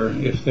tankers were,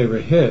 if they were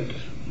hit,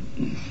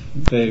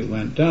 they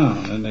went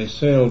down, and they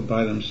sailed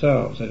by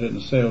themselves. They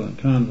didn't sail in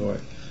convoy.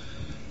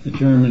 The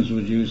Germans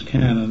would use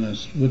cannon and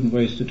wouldn't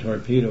waste a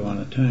torpedo on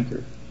a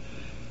tanker.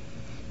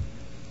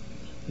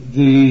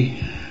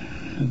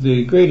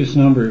 The greatest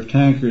number of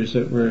tankers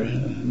that were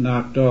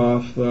knocked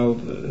off, well,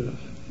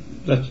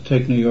 let's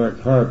take New York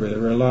Harbor. There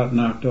were a lot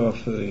knocked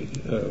off for the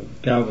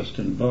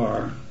Galveston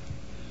Bar.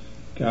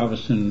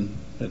 Galveston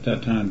at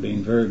that time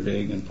being very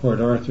big, and Port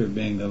Arthur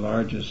being the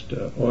largest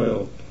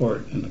oil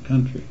port in the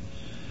country.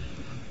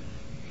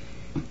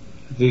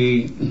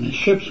 The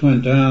ships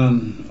went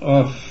down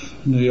off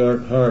New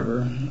York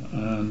Harbor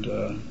and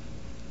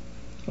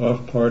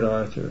off Port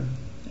Arthur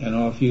and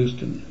off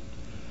Houston.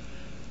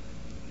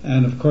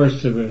 And of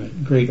course there were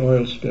great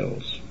oil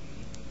spills.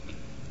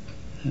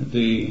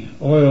 The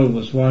oil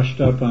was washed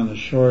up on the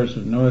shores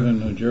of northern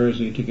New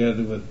Jersey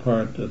together with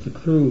part of the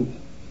crew.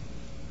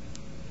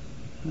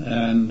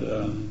 And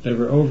there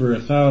were over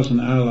 1,000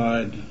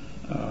 Allied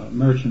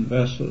merchant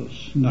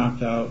vessels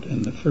knocked out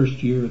in the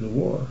first year of the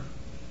war.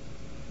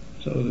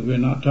 So we're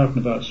not talking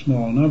about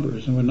small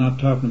numbers, and we're not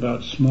talking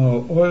about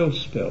small oil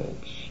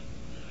spills.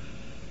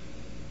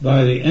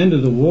 By the end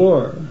of the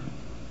war,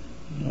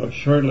 or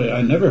shortly,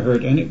 I never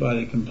heard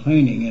anybody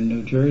complaining in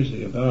New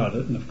Jersey about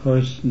it, and of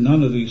course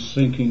none of these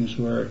sinkings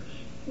were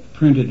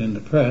printed in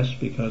the press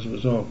because it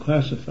was all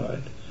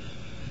classified.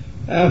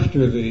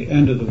 After the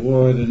end of the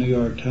war, the New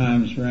York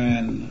Times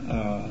ran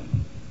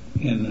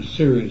in a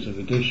series of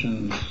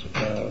editions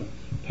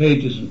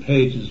pages and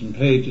pages and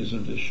pages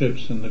of the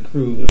ships and the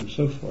crew and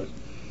so forth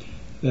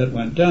that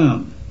went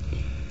down.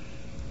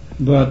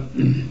 But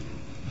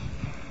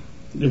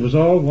it was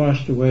all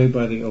washed away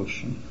by the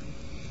ocean.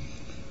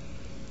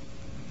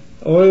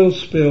 Oil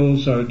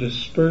spills are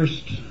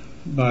dispersed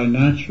by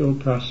natural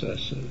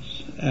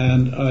processes,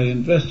 and I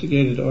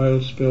investigated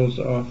oil spills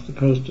off the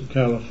coast of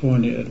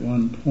California at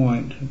one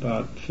point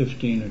about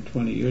 15 or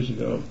 20 years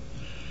ago.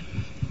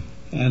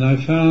 And I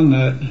found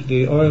that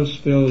the oil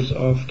spills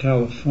off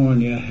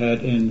California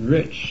had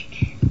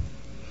enriched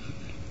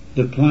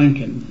the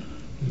plankton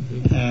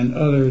and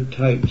other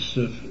types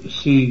of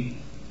sea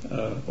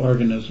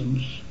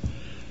organisms.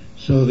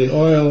 So the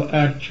oil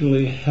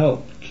actually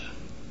helped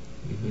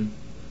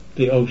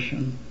the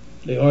ocean.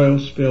 The oil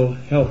spill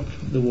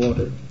helped the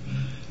water.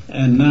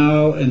 And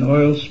now an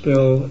oil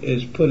spill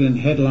is put in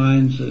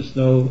headlines as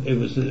though it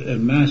was a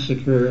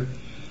massacre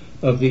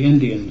of the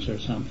Indians or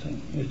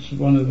something. It's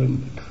one of the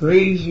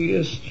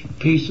craziest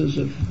pieces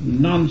of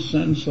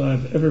nonsense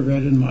I've ever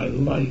read in my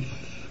life.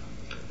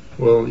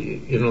 Well,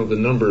 you know, the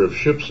number of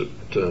ships,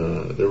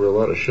 there were a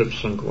lot of ships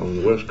sunk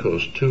along the west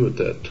coast too at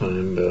that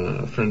time.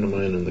 A friend of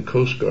mine in the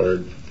Coast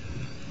Guard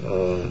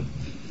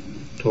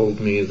told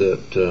me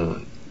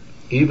that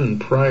even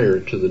prior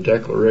to the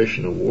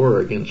declaration of war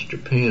against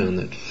Japan,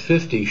 that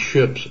 50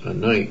 ships a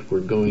night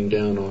were going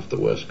down off the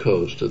west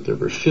coast, that there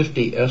were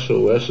 50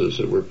 SOSs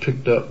that were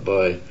picked up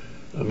by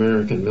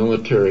American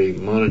military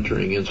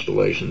monitoring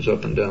installations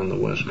up and down the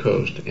west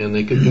coast, and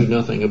they could do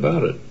nothing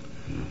about it.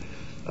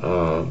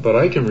 But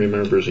I can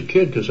remember as a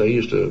kid, because I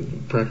used to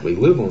practically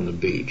live on the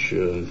beach,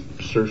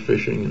 surf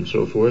fishing and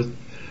so forth,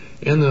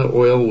 and the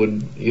oil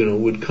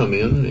would come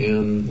in,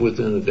 and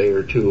within a day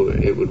or two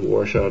it would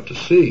wash out to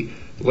sea.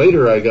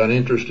 Later I got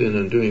interested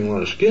in doing a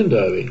lot of skin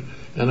diving,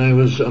 and I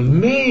was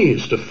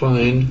amazed to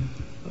find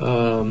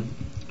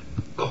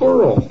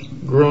coral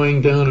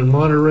growing down in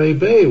Monterey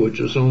Bay, which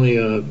is only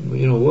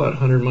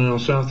 100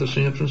 miles south of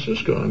San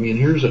Francisco. I mean,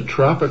 here's a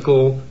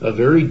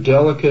very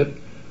delicate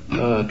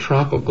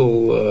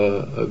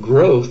tropical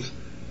growth,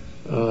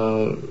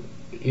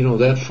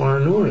 that far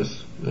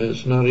north.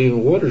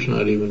 Water's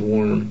not even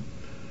warm.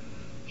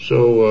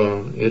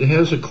 So it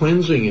has a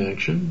cleansing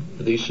action.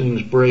 These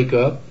things break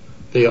up,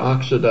 they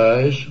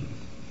oxidize,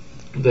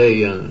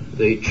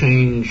 they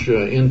change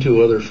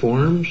into other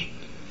forms.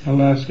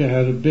 Alaska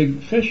had a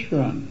big fish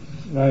run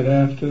right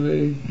after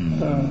the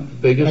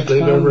biggest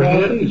they've ever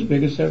had.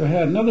 Biggest ever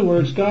had. In other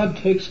words, God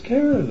takes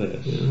care of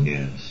this. Yeah.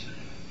 Yes.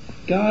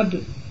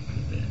 God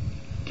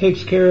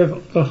takes care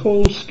of the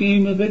whole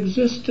scheme of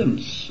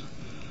existence.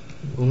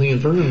 Well, the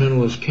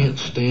environmentalists can't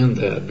stand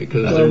that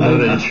because they're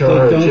not in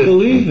charge. They don't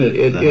believe it.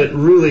 It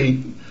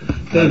really...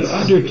 They've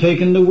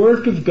undertaken the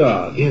work of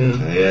God. Yeah.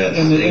 Yes,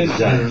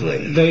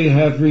 exactly. They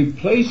have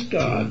replaced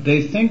God.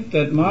 They think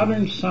that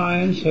modern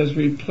science has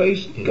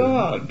replaced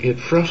God. It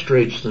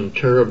frustrates them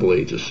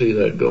terribly to see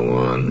that go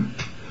on.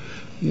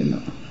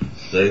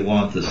 They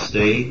want the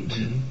state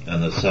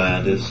and the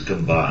scientists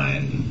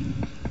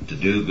combined to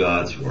do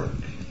God's work.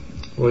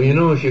 Well,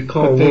 if you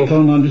call But they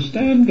don't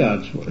understand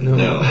God's work.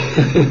 No.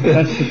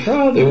 That's the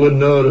problem. They wouldn't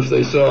know it if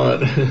they saw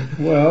it.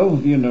 Well,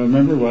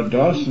 remember what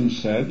Dawson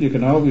said. You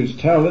can always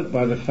tell it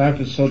by the fact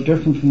it's so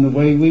different from the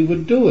way we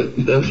would do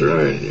it. That's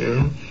right,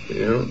 Yeah,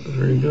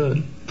 very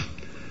good.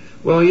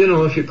 Well,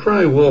 if you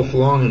cry wolf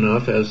long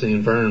enough, as the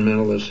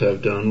environmentalists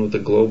have done with the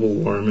global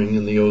warming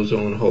and the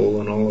ozone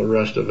hole and all the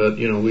rest of it,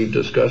 we've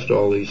discussed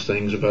all these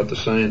things about the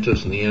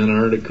scientists in the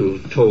Antarctic who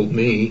told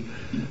me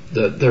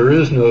that there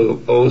is no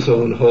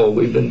ozone hole.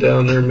 We've been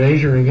down there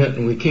measuring it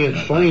and we can't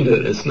find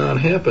it. It's not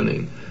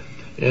happening.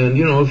 And,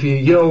 if you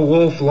yell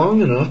wolf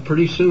long enough,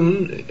 pretty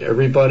soon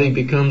everybody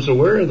becomes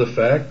aware of the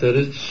fact that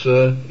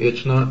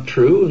it's not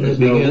true,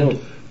 and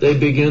they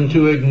begin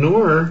to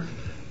ignore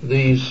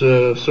these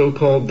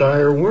so-called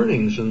dire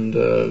warnings, and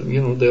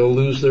they'll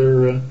lose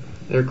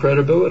their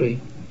credibility.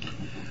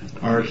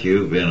 Mark,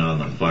 you've been on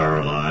the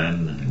fire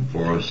line,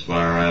 forest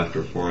fire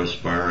after forest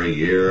fire,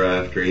 year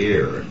after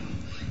year.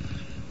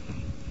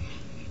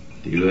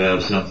 Do you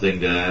have something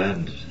to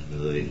add to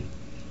the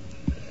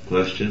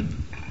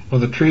question? Well,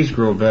 the trees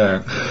grow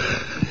back.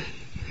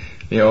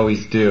 They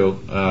always do.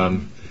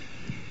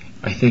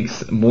 I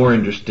think more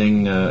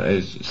interesting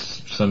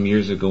is some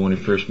years ago when I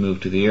first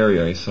moved to the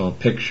area, I saw a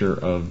picture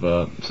of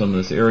some of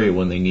this area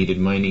when they needed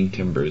mining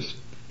timbers.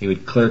 They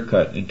would clear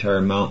cut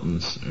entire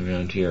mountains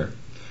around here.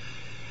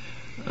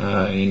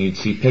 And you'd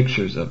see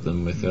pictures of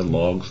them with their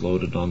logs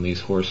loaded on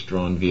these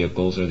horse-drawn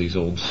vehicles or these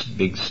old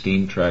big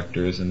steam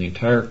tractors, and the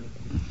entire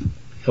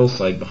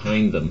hillside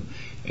behind them.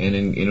 And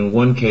in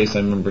one case I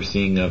remember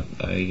seeing a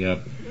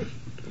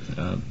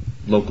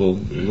local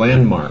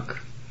landmark.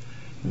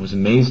 I was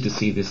amazed to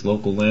see this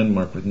local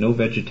landmark with no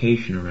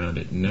vegetation around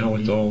it. And now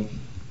it's all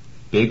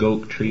big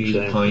oak trees,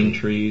 pine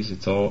trees.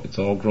 It's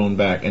all grown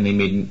back. And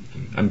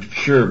I'm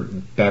sure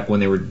back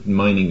when they were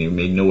mining, they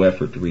made no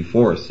effort to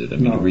reforest it.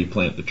 To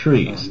replant the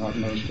trees.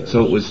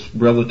 So it was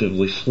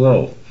relatively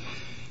slow.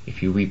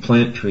 If you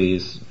replant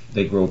trees,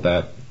 they grow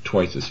back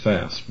twice as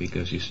fast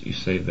because you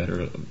save that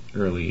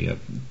early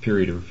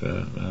period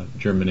of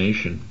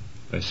germination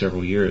by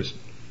several years.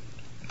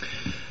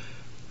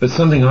 But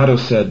something Otto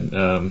said,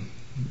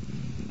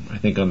 I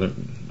think on the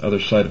other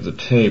side of the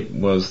tape,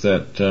 was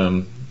that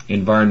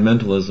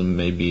environmentalism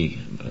may be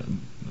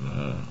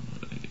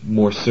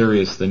more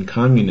serious than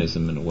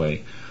communism in a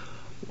way.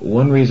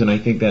 One reason I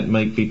think that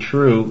might be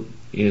true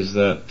is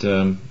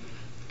that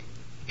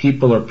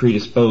people are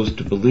predisposed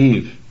to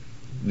believe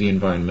the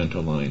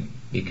environmental line.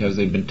 because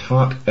they've been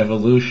taught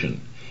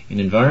evolution. And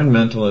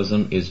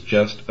environmentalism is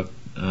just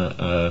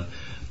a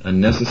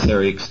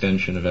necessary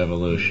extension of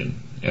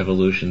evolution.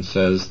 Evolution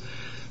says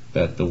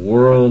that the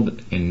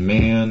world and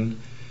man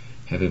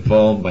have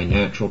evolved by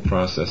natural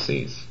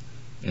processes,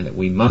 and that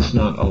we must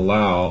not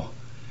allow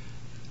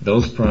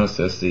those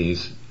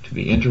processes to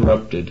be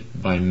interrupted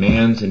by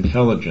man's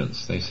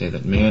intelligence. They say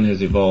that man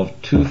has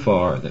evolved too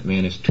far, that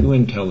man is too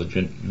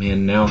intelligent,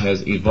 man now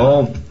has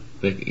evolved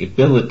the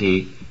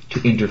ability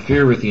to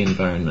interfere with the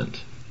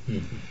environment,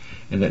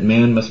 and that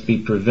man must be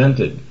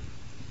prevented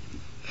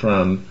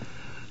from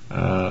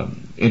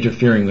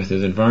interfering with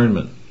his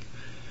environment,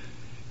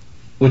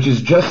 which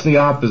is just the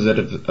opposite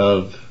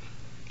of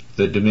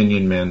the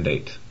dominion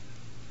mandate.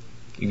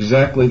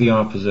 Exactly the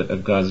opposite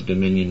of God's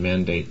dominion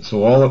mandate.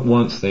 So all at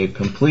once they've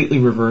completely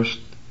reversed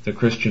the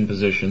Christian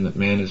position that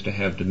man is to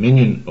have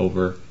dominion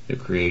over the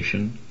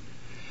creation,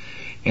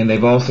 and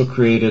they've also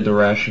created the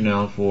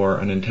rationale for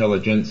an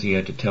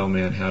intelligentsia to tell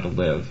man how to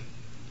live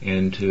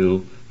and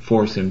to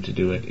force him to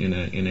do it in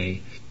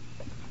a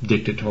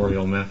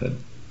dictatorial method.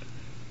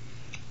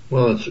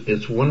 Well,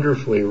 it's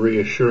wonderfully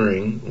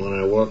reassuring when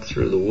I walk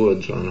through the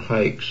woods on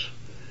hikes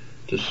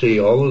to see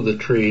all of the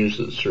trees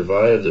that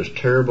survived this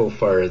terrible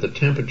fire. The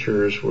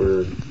temperatures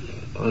were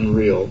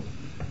unreal.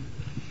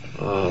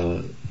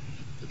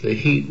 The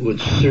heat would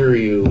sear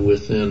you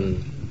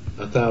within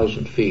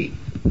 1,000 feet,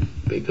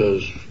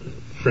 because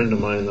a friend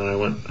of mine that I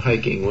went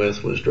hiking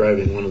with was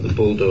driving one of the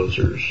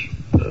bulldozers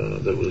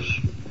that was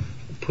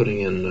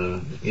putting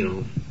in,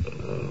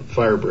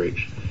 fire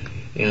breaks.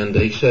 And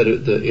they said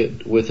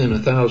it within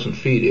 1,000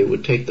 feet it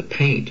would take the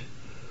paint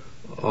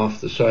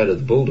off the side of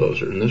the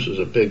bulldozer, and this is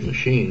a big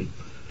machine,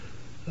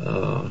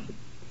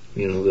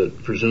 that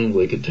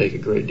presumably could take a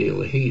great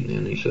deal of heat.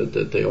 And he said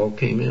that they all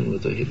came in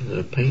with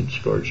the paint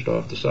scorched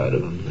off the side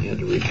of them. They had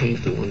to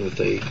repaint the one that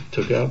they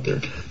took out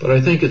there. But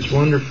I think it's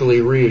wonderfully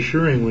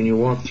reassuring when you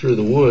walk through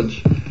the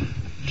woods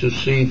to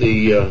see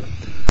the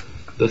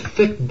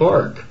thick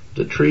bark,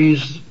 the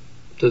trees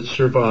that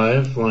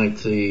survive, like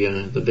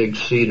the big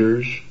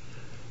cedars,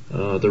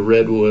 the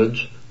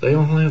redwoods. They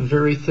all have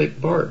very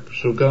thick bark.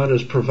 So God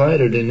has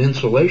provided an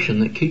insulation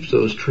that keeps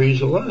those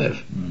trees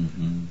alive.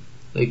 Mm-hmm.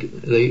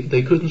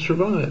 They couldn't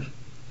survive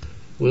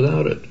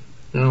without it.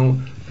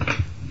 Now,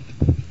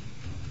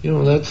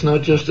 that's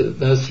not just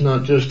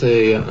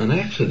an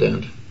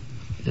accident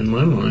in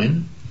my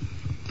mind.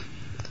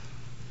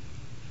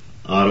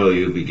 Otto,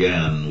 you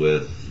began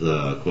with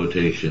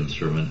quotations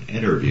from an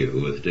interview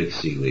with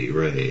Dixie Lee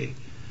Ray.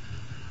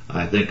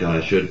 I think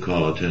I should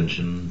call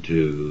attention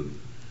to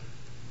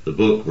the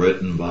book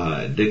written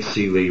by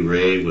Dixie Lee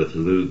Ray with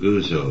Lou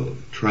Guzzo,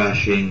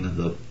 Trashing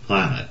the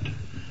Planet,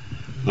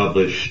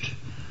 published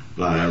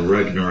by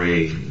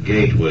Regnery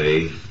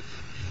Gateway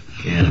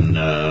in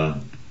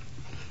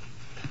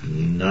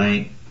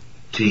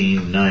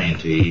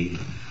 1990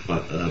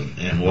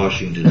 in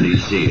Washington,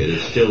 D.C. It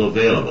is still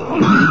available.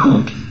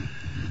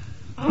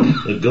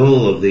 The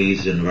goal of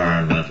these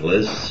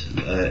environmentalists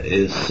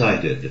is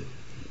cited.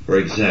 For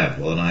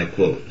example, and I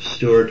quote,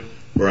 Stuart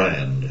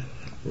Brand,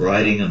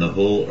 writing in the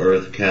Whole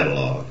Earth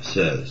Catalog,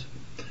 says,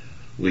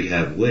 "We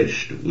have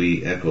wished,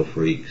 we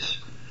eco-freaks,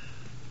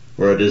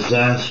 for a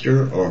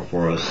disaster or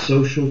for a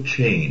social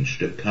change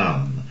to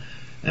come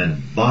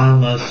and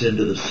bomb us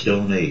into the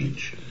Stone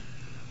Age,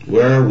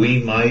 where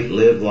we might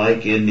live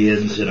like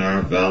Indians in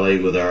our valley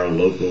with our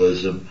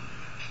localism,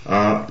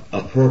 our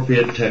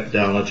appropriate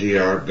technology,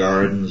 our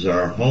gardens,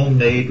 our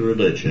homemade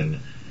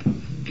religion,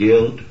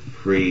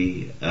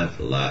 guilt-free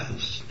at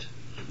last."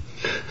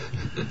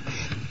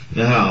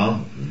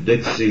 Now,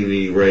 Dixie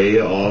Lee Ray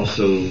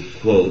also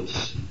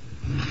quotes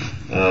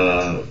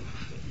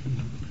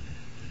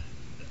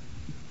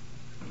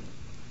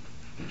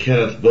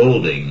Kenneth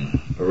Boulding,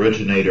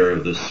 originator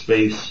of the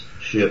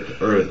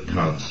spaceship Earth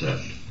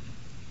concept.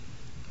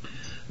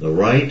 "The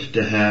right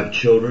to have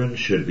children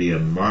should be a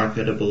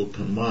marketable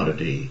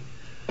commodity,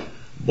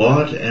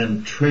 bought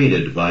and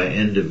traded by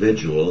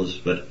individuals,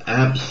 but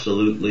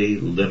absolutely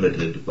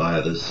limited by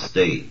the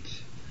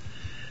state."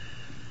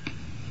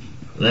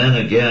 Then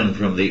again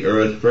from the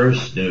Earth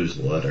First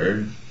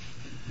newsletter,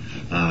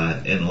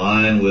 in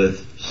line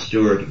with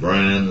Stuart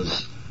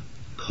Brand's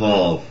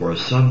call for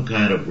some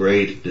kind of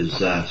great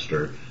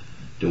disaster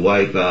to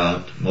wipe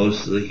out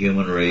most of the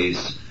human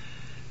race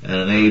and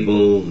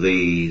enable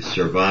the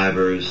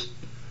survivors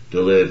to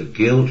live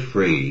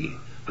guilt-free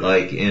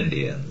like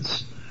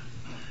Indians.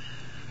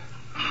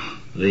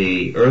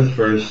 The Earth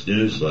First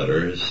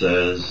newsletter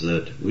says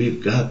that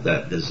we've got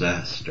that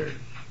disaster,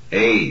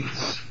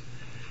 AIDS.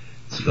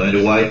 It's going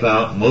to wipe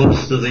out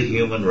most of the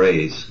human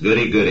race,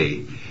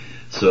 goody.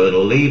 So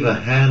it'll leave a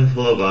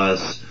handful of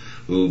us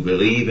who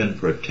believe in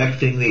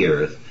protecting the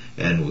earth,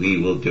 and we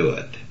will do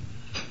it.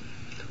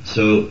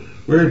 So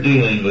we're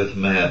dealing with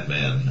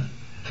madmen.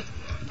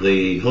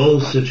 The whole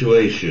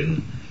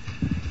situation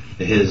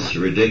is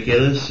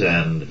ridiculous,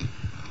 and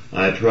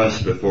I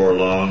trust before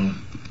long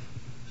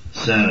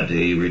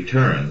sanity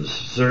returns.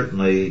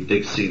 Certainly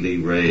Dixie Lee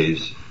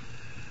Ray's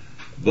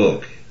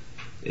book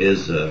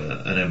is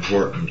an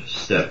important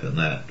step in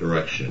that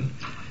direction.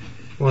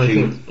 Well,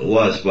 She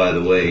was, by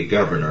the way,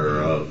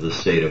 governor of the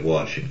state of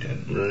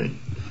Washington. Right.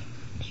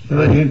 It's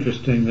very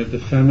interesting that the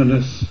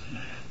feminists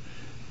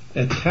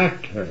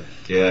attacked her.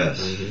 Yes.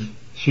 Mm-hmm.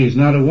 She's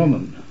not a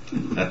woman.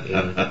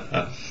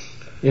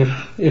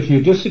 If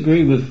you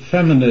disagree with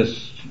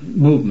feminist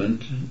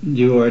movement,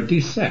 you are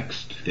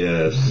desexed.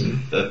 Yes.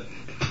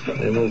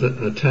 They will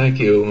attack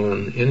you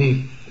on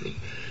any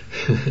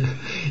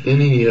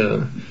any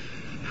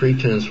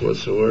pretense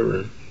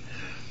whatsoever.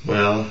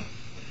 Well,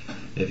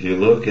 if you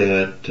look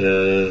at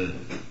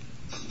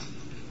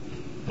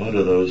what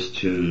are those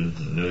two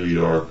New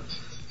York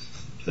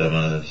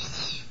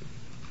feminists?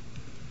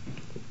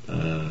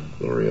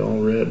 Gloria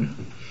Allred.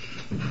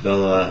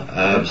 Bella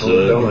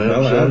Abzug.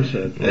 Bella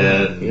Abzug.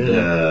 And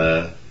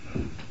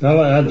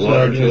Bella one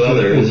or Abzug two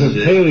others. is a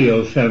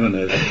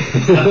paleo-feminist.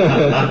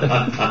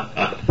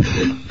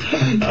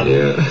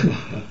 Yeah.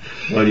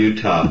 Well,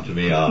 you topped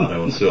me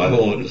on, so I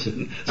won't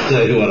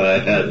say what I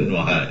had in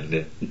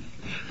mind.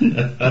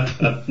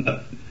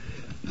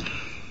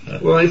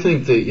 Well, I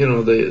think that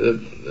the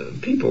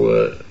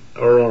people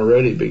are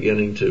already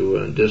beginning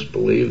to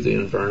disbelieve the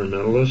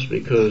environmentalists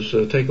because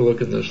take a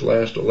look at this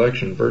last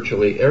election.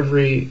 Virtually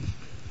every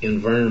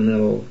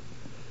environmental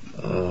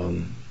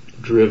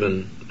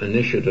driven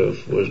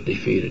initiative was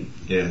defeated.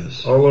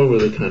 Yes. All over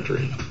the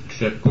country.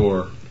 Except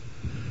Gore.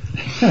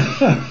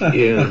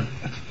 Yeah.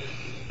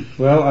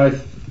 Well, I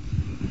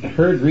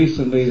heard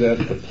recently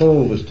that a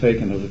poll was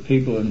taken of the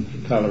people in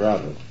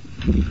Colorado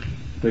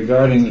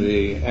regarding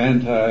the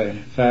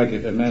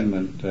anti-faggot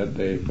amendment that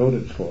they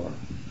voted for.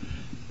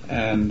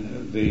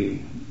 And the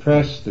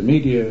press, the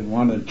media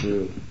wanted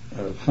to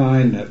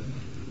find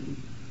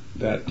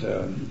that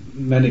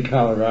many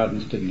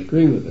Coloradans didn't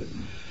agree with it.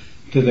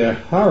 To their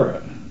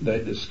horror,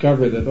 they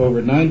discovered that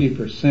over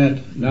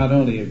 90% not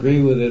only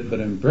agree with it, but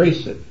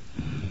embrace it.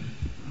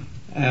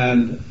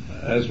 And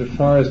as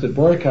far as the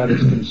boycott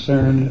is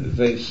concerned,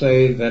 they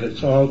say that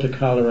it's all to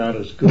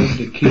Colorado's good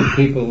to keep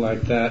people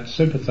like that,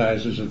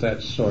 sympathizers of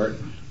that sort,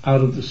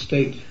 out of the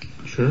state.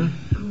 Sure.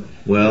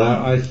 Well,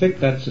 I think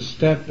that's a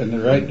step in the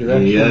right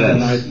direction, yes.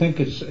 and I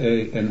think it's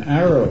an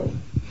arrow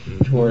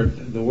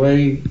toward the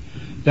way.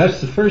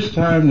 That's the first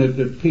time that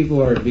the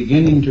people are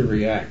beginning to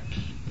react.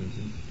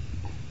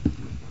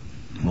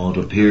 Well, it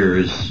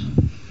appears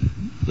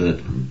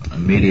that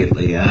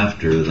immediately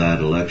after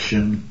that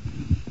election,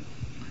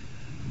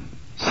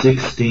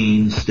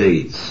 16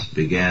 states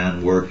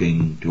began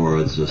working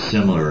towards a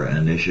similar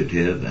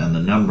initiative, and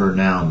the number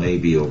now may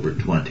be over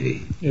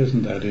 20.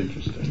 Isn't that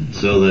interesting?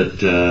 So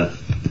that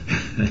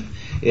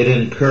it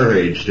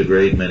encouraged a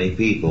great many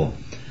people.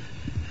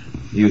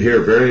 You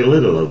hear very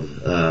little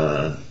of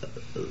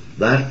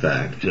that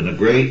fact, and a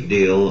great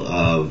deal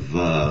of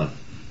the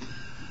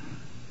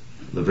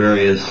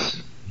various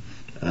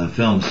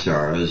film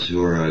stars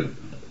who are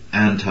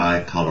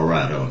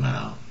anti-Colorado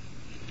now.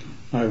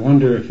 I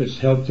wonder if it's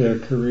helped their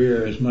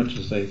career as much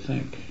as they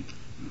think.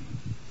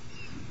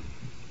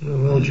 Well,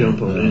 they'll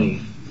jump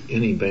on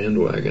any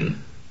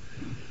bandwagon.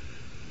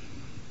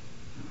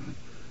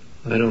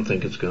 I don't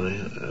think it's going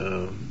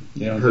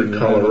to hurt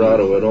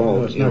Colorado at all.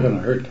 No, it's not going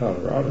to hurt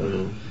Colorado.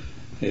 No.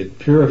 It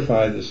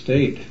purified the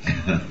state.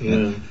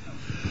 Yeah.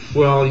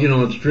 Well,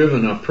 it's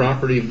driven up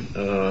property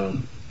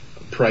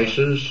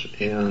prices,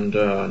 and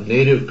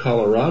native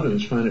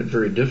Coloradans find it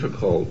very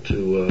difficult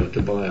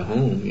to buy a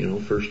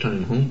home.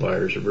 First-time home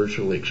buyers are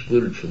virtually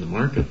excluded from the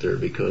market there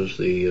because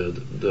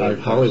the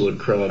Hollywood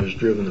crowd has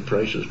driven the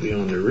prices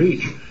beyond their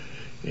reach,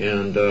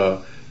 and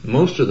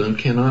most of them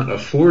cannot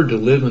afford to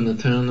live in the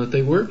town that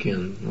they work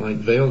in. Like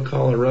Vail,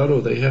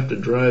 Colorado, they have to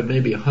drive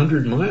maybe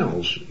 100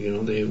 miles.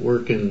 They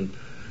work in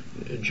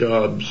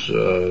jobs,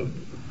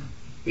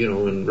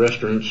 in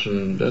restaurants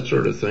and that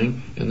sort of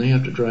thing, and they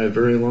have to drive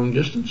very long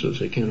distances.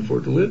 They can't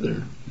afford to live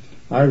there.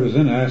 I was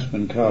in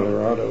Aspen,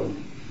 Colorado,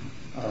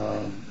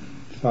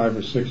 5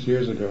 or 6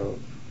 years ago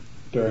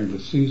during the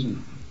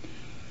season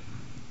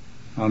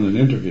on an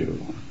interview,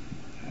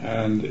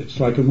 and it's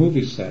like a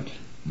movie set.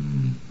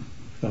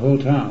 The whole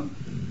town.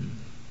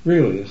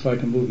 Really, it's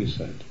like a movie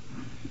set.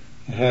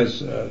 It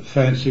has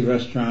fancy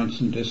restaurants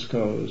and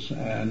discos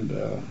and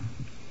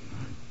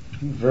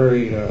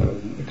very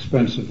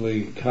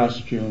expensively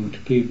costumed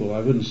people.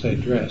 I wouldn't say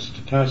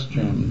dressed.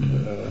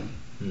 Costumed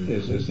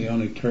is the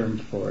only term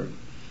for it.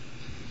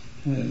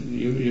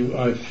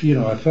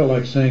 I felt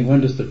like saying,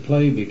 when does the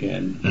play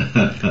begin?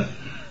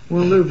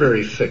 Well, they're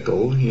very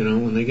fickle.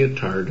 When they get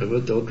tired of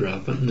it, they'll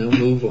drop it and they'll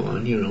move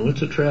on.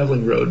 It's a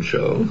traveling road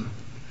show.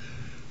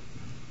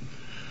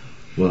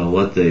 Well,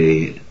 what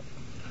they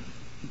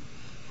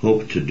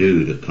hope to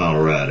do to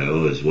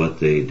Colorado is what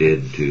they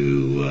did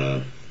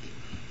to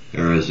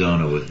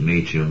Arizona with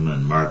Meacham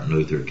and Martin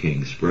Luther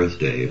King's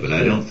birthday, but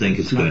I don't think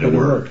it's going to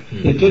work.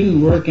 It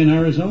didn't work in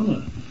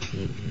Arizona.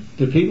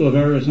 The people of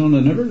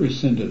Arizona never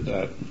rescinded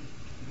that.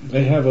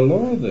 They have a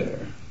law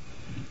there.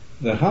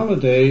 The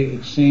holiday,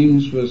 it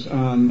seems, was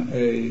on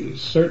a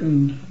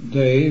certain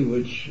day,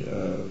 which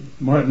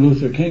Martin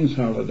Luther King's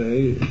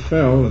holiday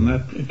fell on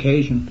that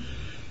occasion.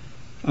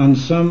 on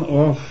some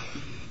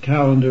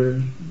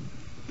off-calendar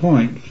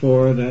point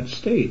for that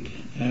state,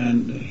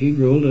 and he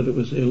ruled that it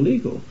was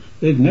illegal.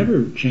 They've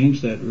never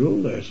changed that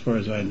rule there, as far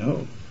as I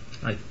know.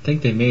 I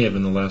think they may have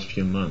in the last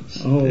few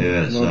months. Oh,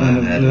 Yes, well, I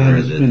then had that heard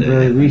has that been they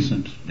very have.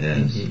 recent.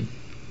 Yes. Mhm.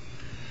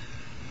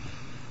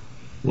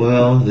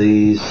 Well,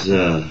 these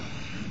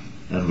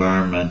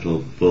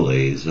environmental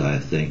bullies, I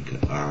think,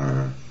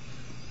 are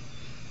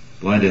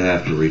going to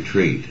have to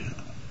retreat.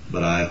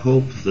 But I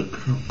hope the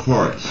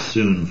courts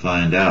soon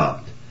find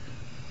out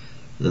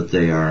that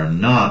they are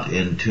not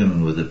in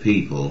tune with the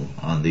people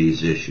on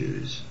these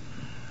issues.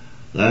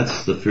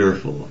 That's the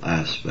fearful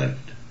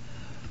aspect.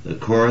 The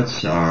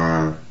courts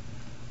are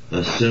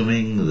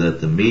assuming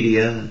that the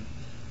media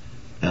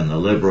and the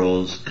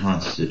liberals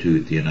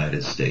constitute the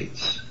United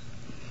States.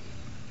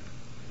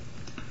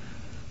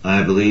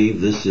 I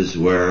believe this is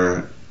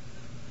where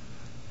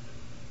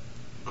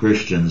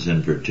Christians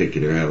in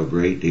particular have a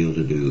great deal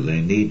to do.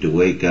 They need to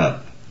wake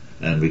up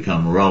and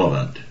become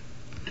relevant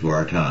to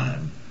our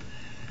time.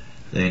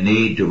 They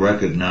need to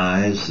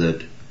recognize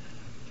that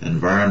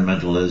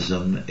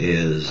environmentalism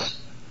is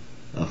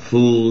a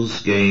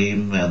fool's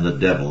game and the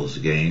devil's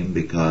game,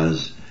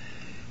 because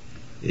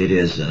it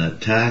is an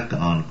attack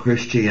on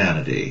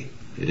Christianity.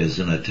 It is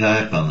an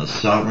attack on the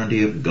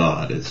sovereignty of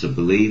God. It's a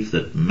belief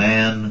that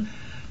man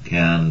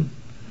can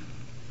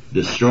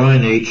destroy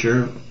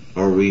nature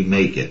or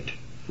remake it,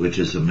 which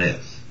is a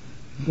myth.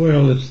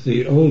 Well, it's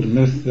the old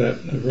myth that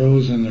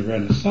arose in the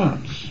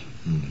Renaissance,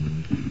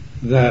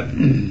 that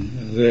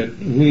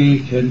we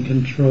can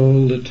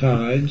control the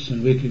tides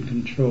and we can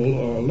control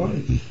all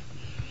life.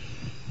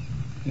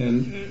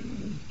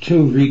 And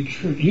to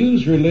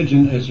use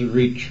religion as a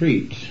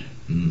retreat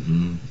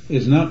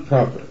is not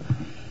proper.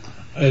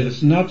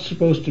 It's not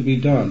supposed to be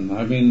done.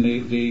 I mean,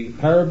 the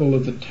parable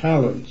of the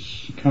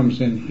talents comes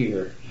in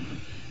here.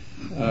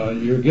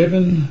 You're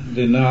given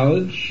the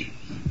knowledge,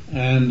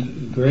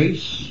 and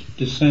grace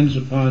descends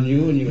upon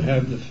you, and you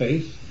have the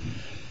faith.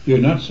 You're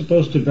not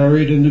supposed to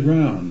bury it in the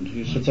ground.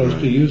 You're supposed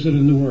to use it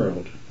in the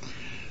world.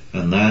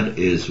 And that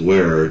is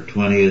where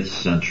 20th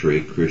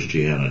century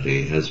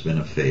Christianity has been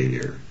a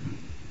failure.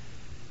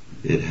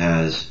 It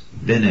has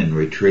been in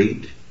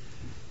retreat.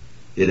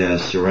 It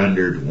has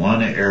surrendered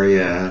one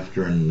area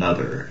after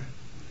another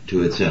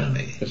to its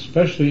enemy.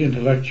 Especially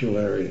intellectual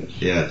areas.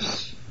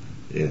 Yes,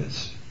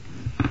 yes.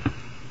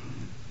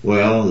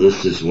 Well,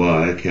 this is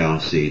why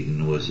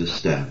Chalcedon was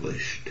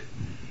established.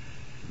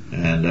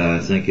 And I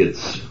think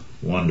it's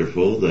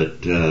wonderful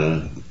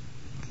that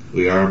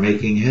we are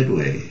making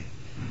headway.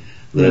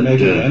 We're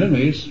making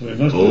enemies. We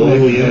must be Oh,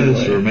 making yes,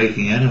 headway. we're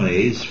making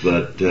enemies,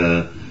 but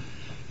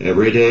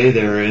every day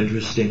there are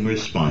interesting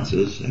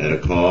responses. I had a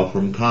call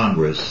from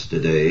Congress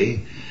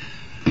today.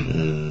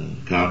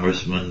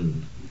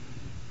 Congressman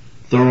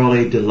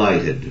thoroughly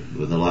delighted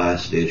with the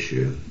last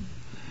issue.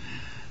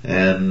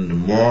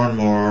 And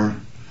more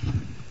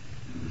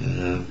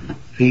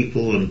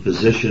people in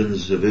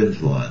positions of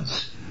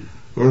influence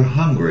who are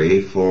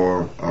hungry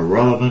for a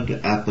relevant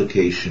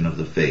application of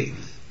the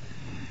faith.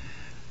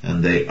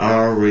 And they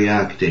are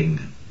reacting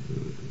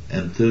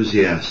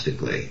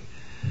enthusiastically.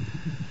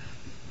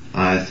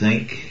 I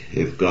think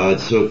if God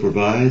so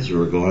provides,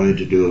 we're going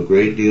to do a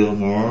great deal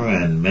more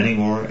and many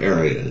more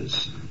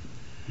areas,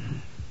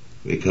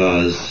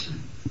 because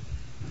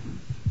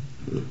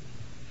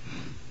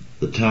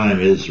the time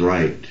is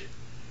right.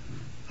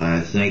 I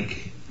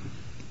think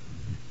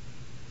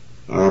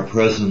our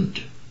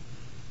present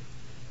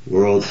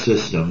world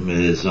system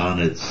is on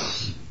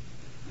its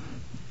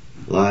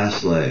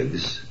last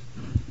legs.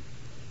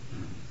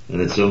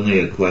 And it's only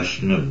a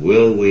question of,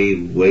 will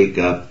we wake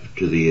up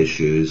to the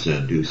issues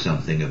and do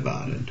something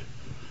about it?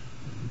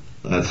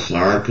 That's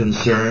our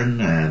concern,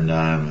 and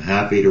I'm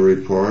happy to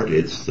report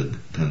it's the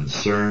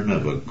concern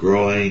of a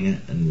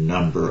growing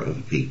number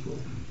of people.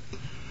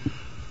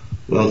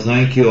 Well,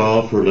 thank you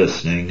all for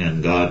listening,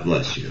 and God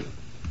bless you.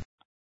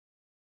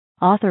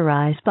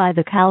 Authorized by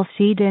the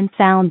Chalcedon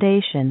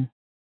Foundation.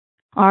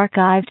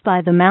 Archived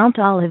by the Mount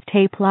Olive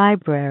Tape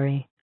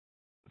Library.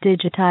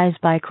 Digitized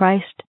by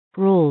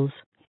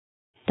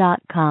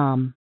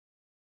ChristRules.com